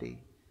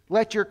opportunity.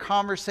 Let your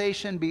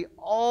conversation be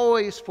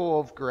always full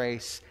of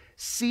grace,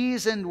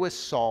 seasoned with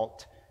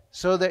salt,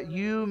 so that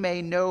you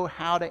may know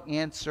how to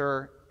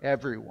answer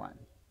everyone.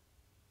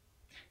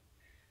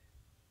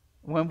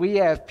 When we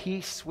have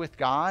peace with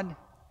God,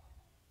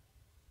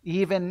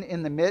 even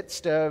in the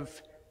midst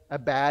of a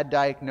bad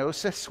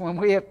diagnosis, when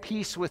we have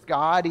peace with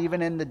God,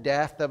 even in the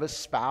death of a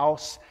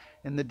spouse,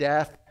 in the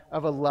death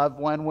of a loved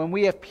one, when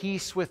we have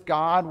peace with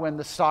God when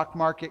the stock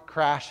market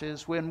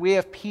crashes, when we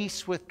have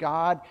peace with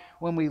God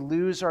when we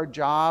lose our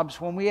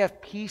jobs, when we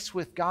have peace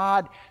with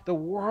God, the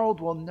world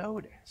will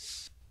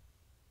notice.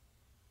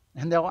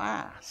 And they'll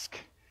ask,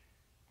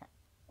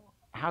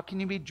 how can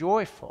you be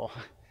joyful?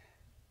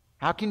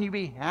 How can you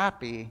be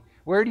happy?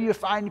 Where do you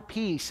find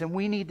peace? And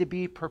we need to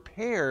be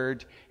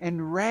prepared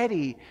and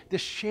ready to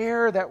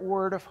share that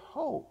word of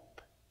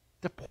hope,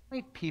 to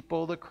point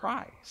people to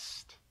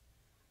Christ.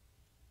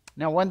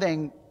 Now, one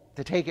thing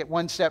to take it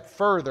one step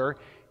further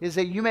is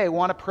that you may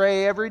want to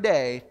pray every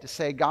day to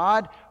say,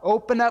 God,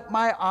 open up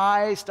my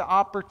eyes to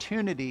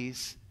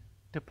opportunities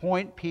to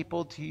point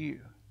people to you.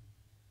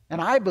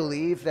 And I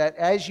believe that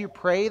as you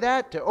pray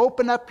that, to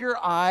open up your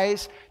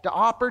eyes to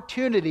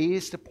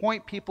opportunities to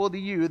point people to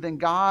you, then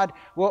God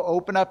will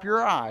open up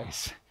your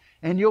eyes.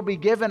 And you'll be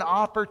given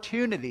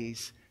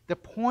opportunities to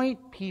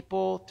point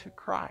people to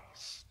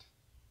Christ.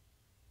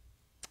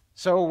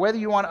 So whether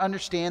you want to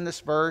understand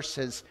this verse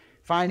as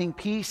finding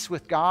peace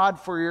with God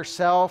for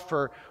yourself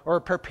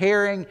or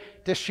preparing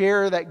to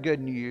share that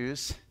good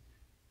news,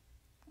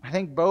 I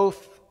think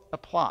both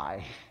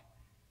apply.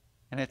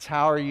 And it's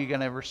how are you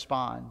going to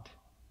respond?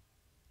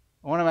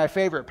 One of my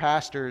favorite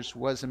pastors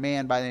was a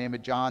man by the name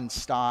of John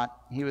Stott.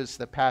 He was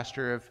the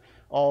pastor of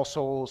All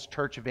Souls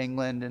Church of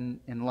England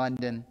in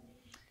London.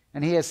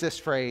 And he has this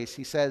phrase.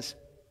 He says,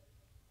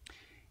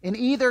 in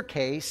either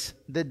case,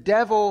 the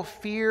devil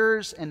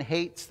fears and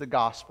hates the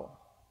gospel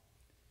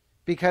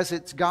because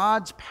it's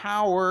God's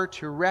power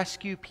to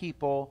rescue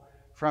people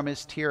from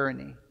his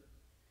tyranny,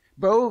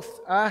 both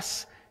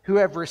us who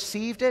have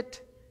received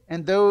it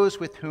and those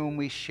with whom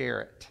we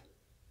share it.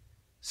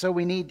 So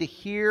we need to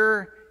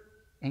hear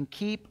and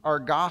keep our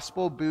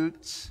gospel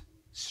boots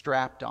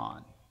strapped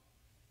on.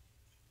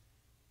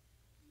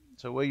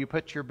 So will you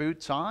put your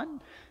boots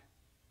on?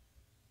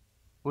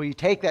 Will you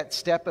take that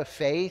step of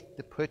faith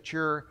to put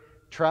your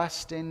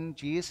trust in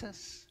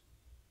Jesus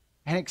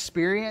and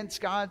experience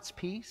God's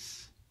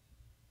peace?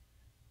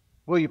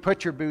 Will you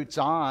put your boots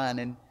on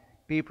and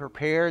be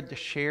prepared to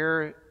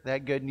share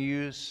that good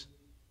news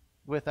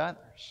with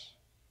others?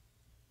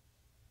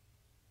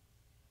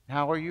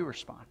 How will you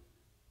respond?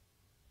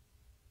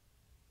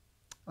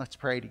 Let's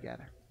pray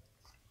together.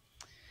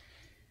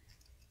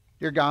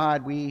 Dear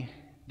God, we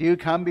do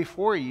come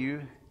before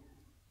you.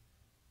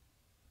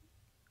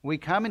 We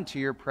come into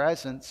your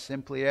presence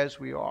simply as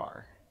we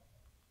are.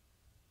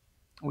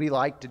 We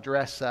like to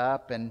dress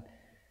up and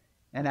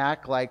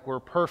act like we're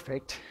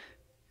perfect,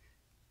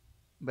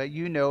 but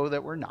you know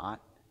that we're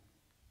not.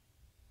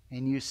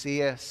 And you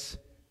see us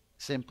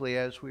simply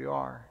as we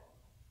are.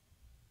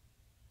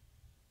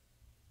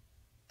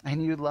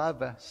 And you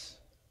love us.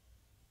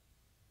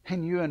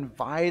 And you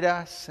invite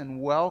us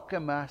and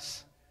welcome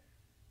us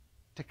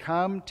to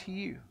come to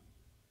you.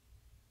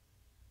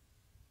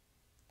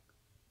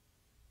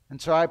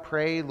 And so I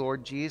pray,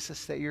 Lord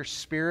Jesus, that your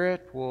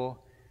Spirit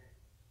will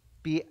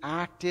be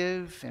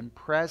active and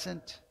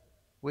present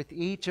with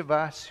each of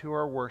us who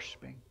are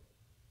worshiping.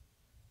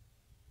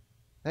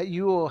 That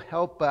you will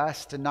help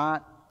us to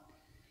not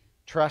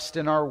trust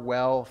in our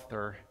wealth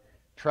or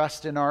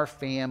trust in our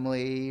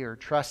family or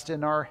trust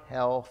in our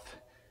health,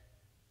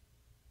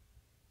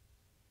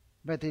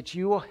 but that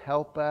you will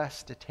help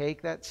us to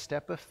take that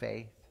step of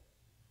faith,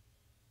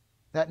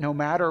 that no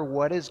matter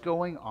what is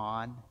going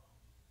on,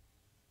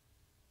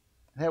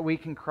 that we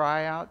can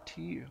cry out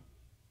to you.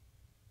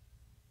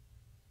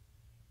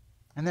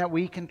 And that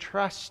we can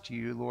trust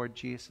you, Lord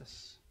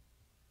Jesus.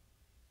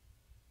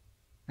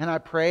 And I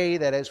pray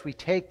that as we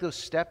take those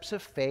steps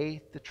of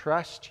faith to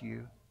trust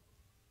you,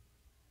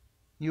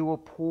 you will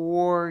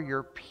pour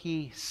your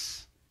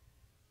peace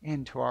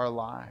into our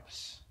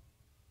lives.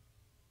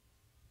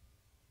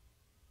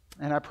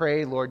 And I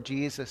pray, Lord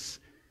Jesus,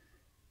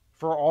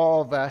 for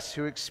all of us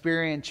who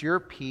experience your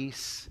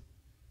peace,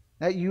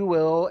 that you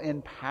will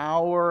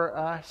empower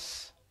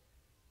us,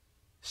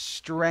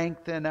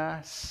 strengthen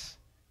us,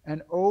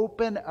 and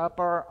open up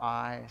our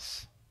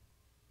eyes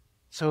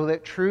so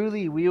that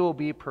truly we will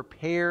be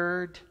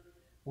prepared,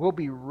 we'll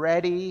be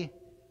ready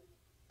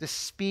to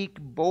speak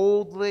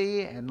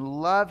boldly and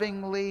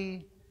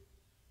lovingly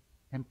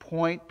and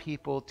point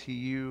people to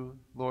you,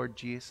 Lord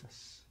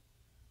Jesus.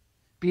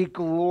 Be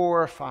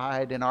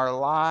glorified in our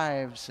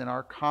lives, in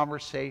our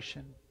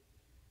conversation.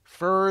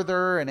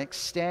 Further and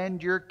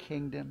extend your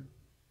kingdom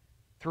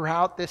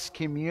throughout this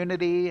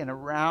community and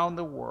around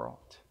the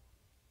world.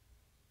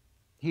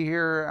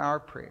 Hear our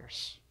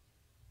prayers.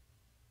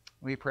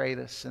 We pray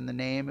this in the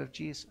name of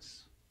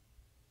Jesus.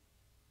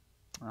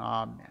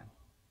 Amen.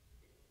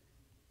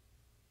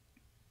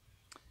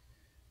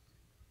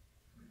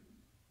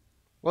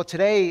 Well,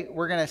 today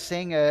we're going to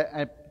sing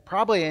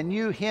probably a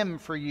new hymn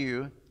for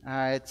you.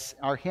 It's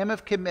our hymn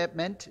of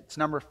commitment. It's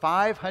number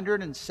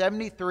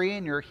 573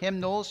 in your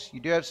hymnals. You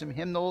do have some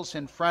hymnals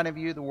in front of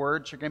you. The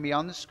words are going to be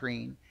on the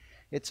screen.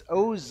 It's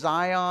O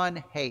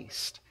Zion,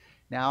 Haste.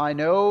 Now, I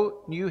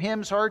know new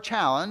hymns are a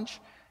challenge,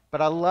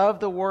 but I love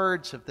the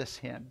words of this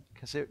hymn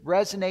because it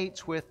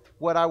resonates with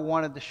what I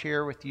wanted to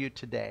share with you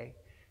today.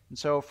 And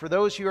so for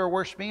those of you who are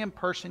worshiping in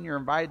person, you're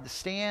invited to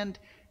stand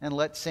and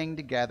let's sing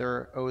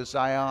together, O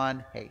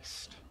Zion,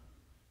 Haste.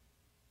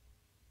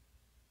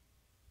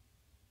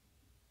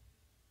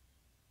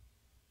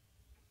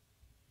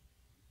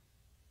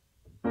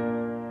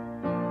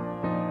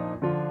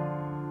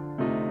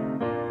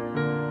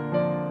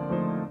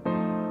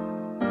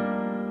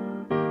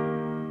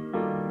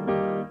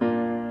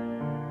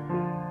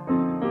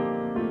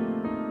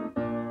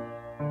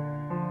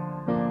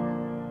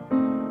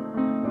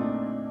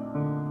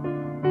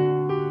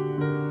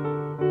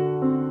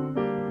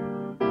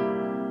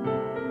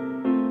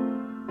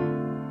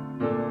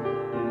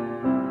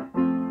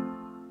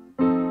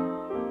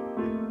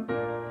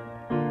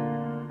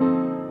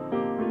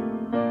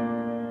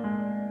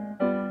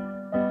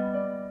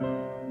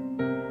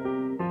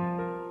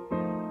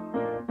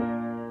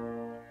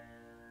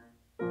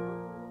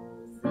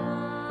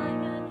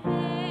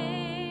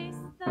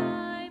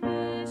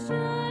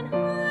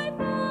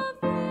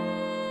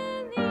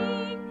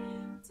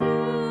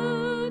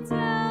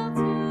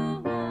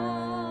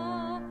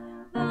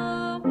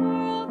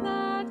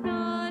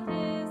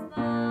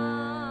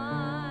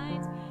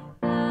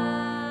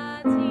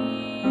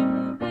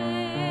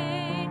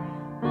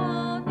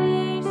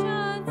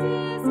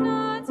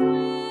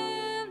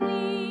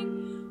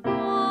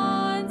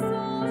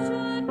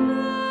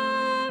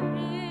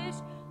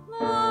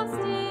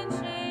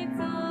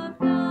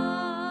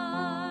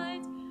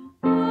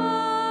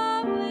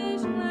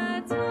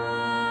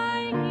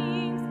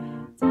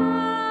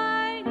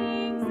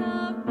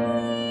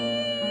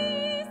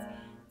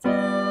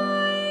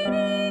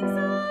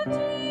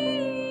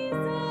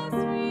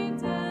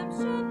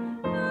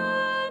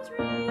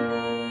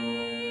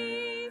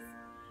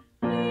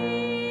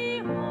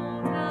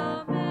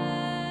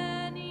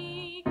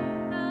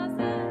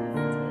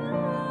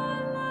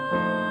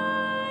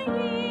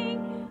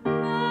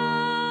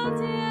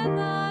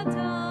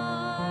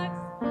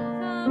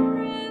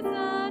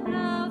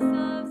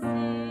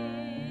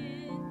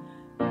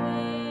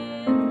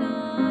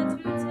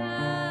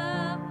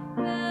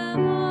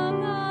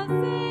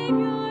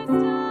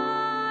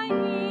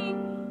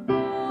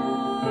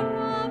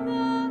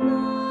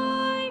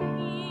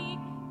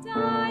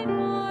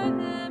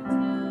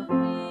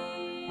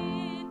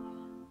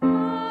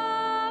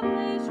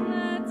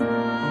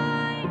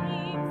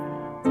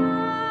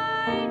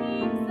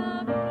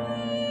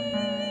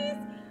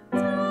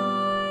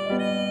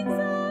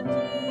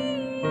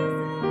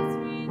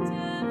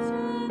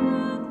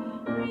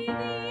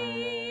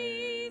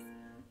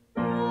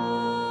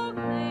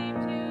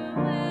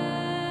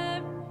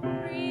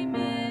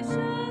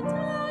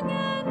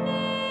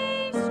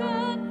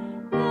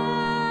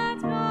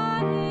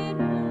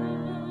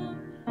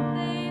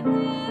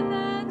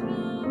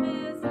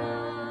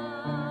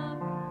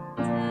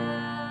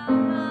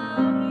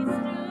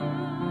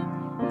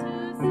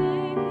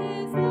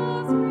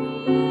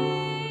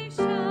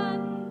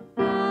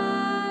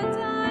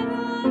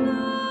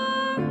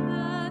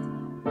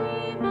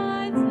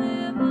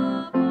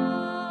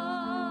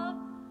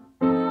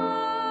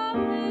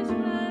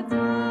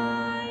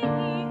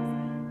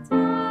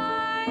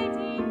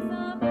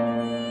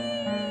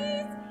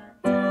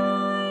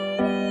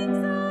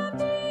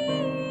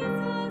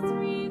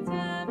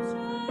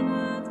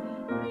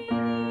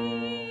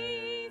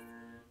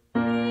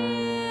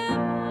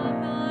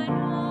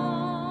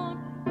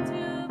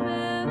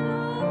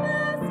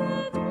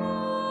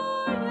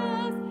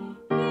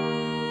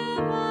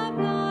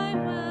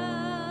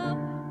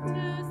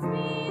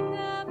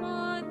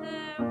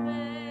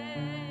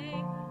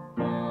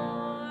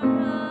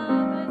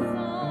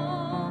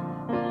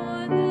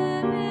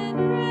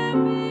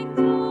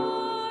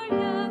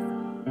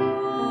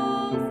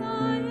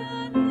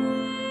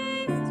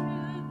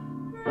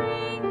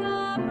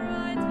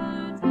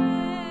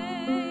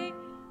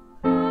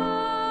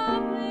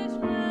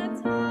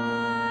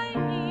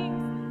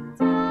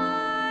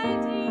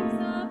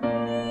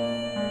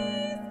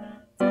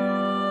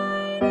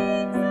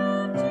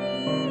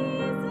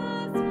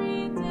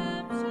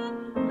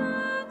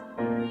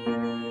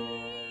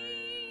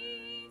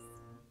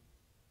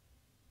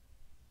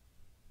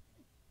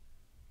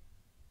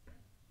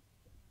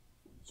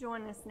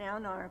 join us now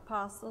in our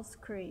Apostles'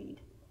 Creed.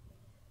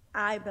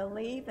 I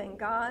believe in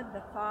God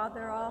the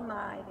Father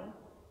Almighty,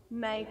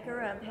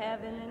 maker of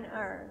heaven and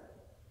earth,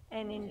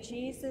 and in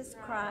Jesus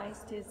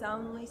Christ, his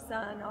only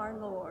Son, our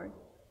Lord,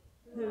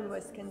 who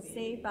was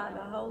conceived by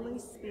the Holy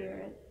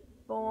Spirit,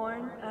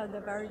 born of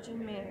the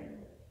Virgin Mary,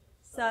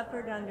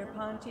 suffered under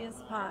Pontius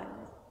Pilate,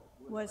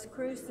 was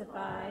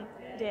crucified,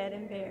 dead,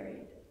 and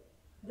buried.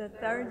 The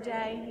third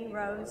day he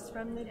rose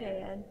from the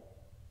dead,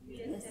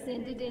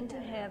 ascended into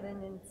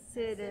heaven, and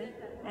sitteth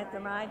at the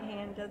right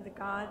hand of the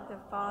God the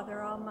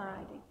Father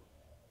Almighty.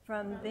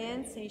 From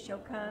thence he shall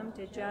come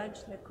to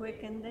judge the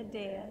quick and the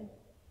dead.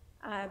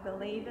 I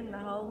believe in the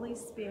Holy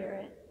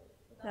Spirit,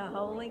 the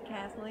Holy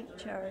Catholic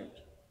Church,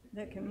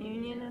 the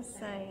communion of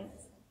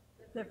saints,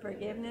 the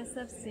forgiveness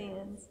of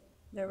sins,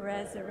 the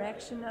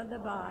resurrection of the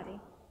body,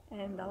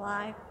 and the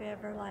life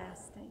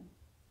everlasting.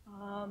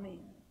 Amen.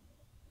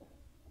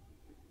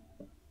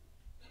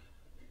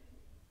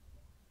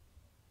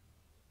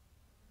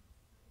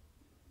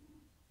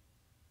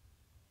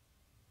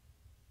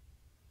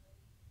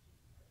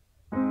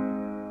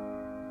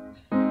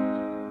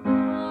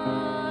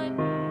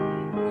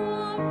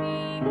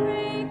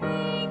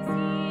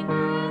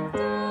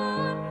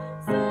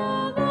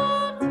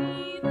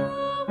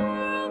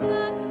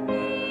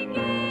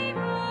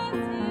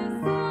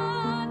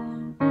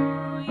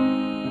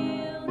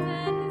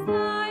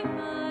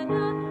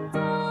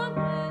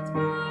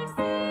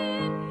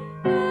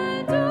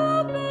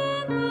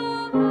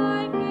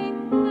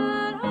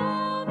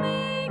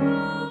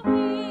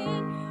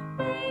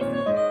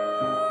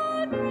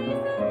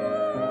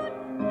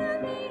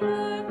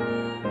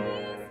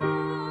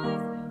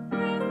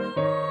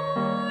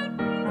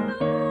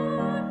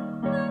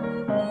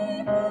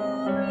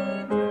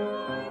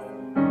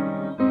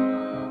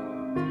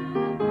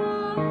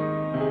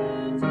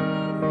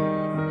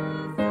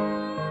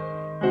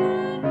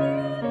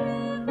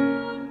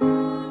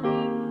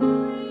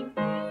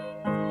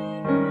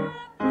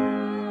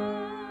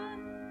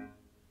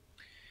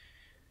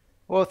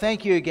 Well,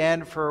 thank you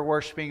again for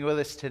worshiping with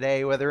us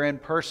today, whether in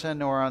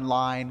person or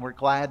online. We're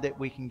glad that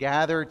we can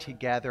gather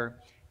together.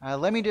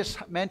 Let me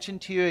just mention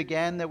to you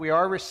again that we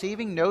are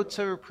receiving notes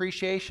of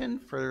appreciation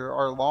for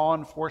our law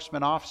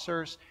enforcement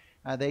officers.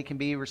 They can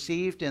be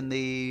received in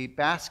the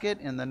basket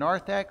in the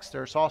narthex.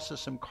 There's also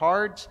some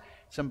cards,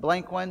 some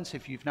blank ones.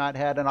 If you've not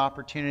had an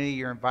opportunity,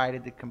 you're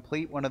invited to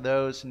complete one of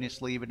those and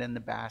just leave it in the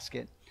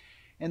basket.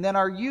 And then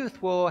our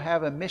youth will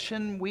have a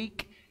mission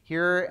week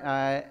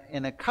here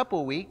in a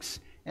couple weeks.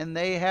 And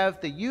they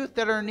have the youth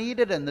that are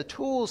needed and the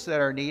tools that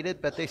are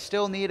needed, but they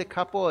still need a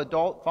couple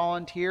adult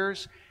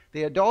volunteers.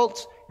 The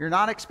adults, you're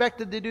not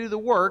expected to do the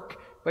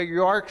work, but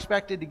you are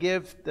expected to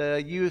give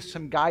the youth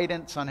some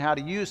guidance on how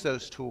to use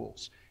those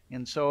tools.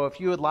 And so if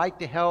you would like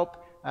to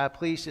help,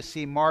 please just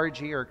see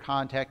Margie or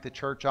contact the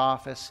church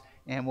office,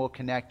 and we'll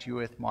connect you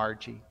with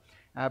Margie.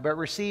 But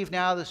receive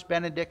now this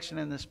benediction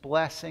and this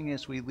blessing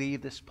as we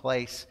leave this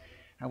place.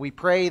 And we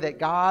pray that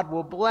God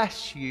will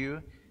bless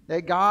you,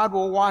 that God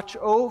will watch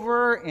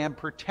over and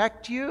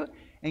protect you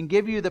and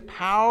give you the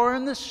power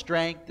and the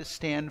strength to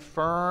stand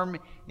firm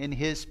in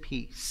His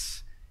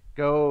peace.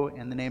 Go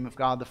in the name of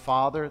God the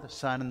Father, the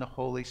Son, and the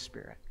Holy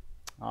Spirit.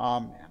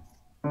 Amen.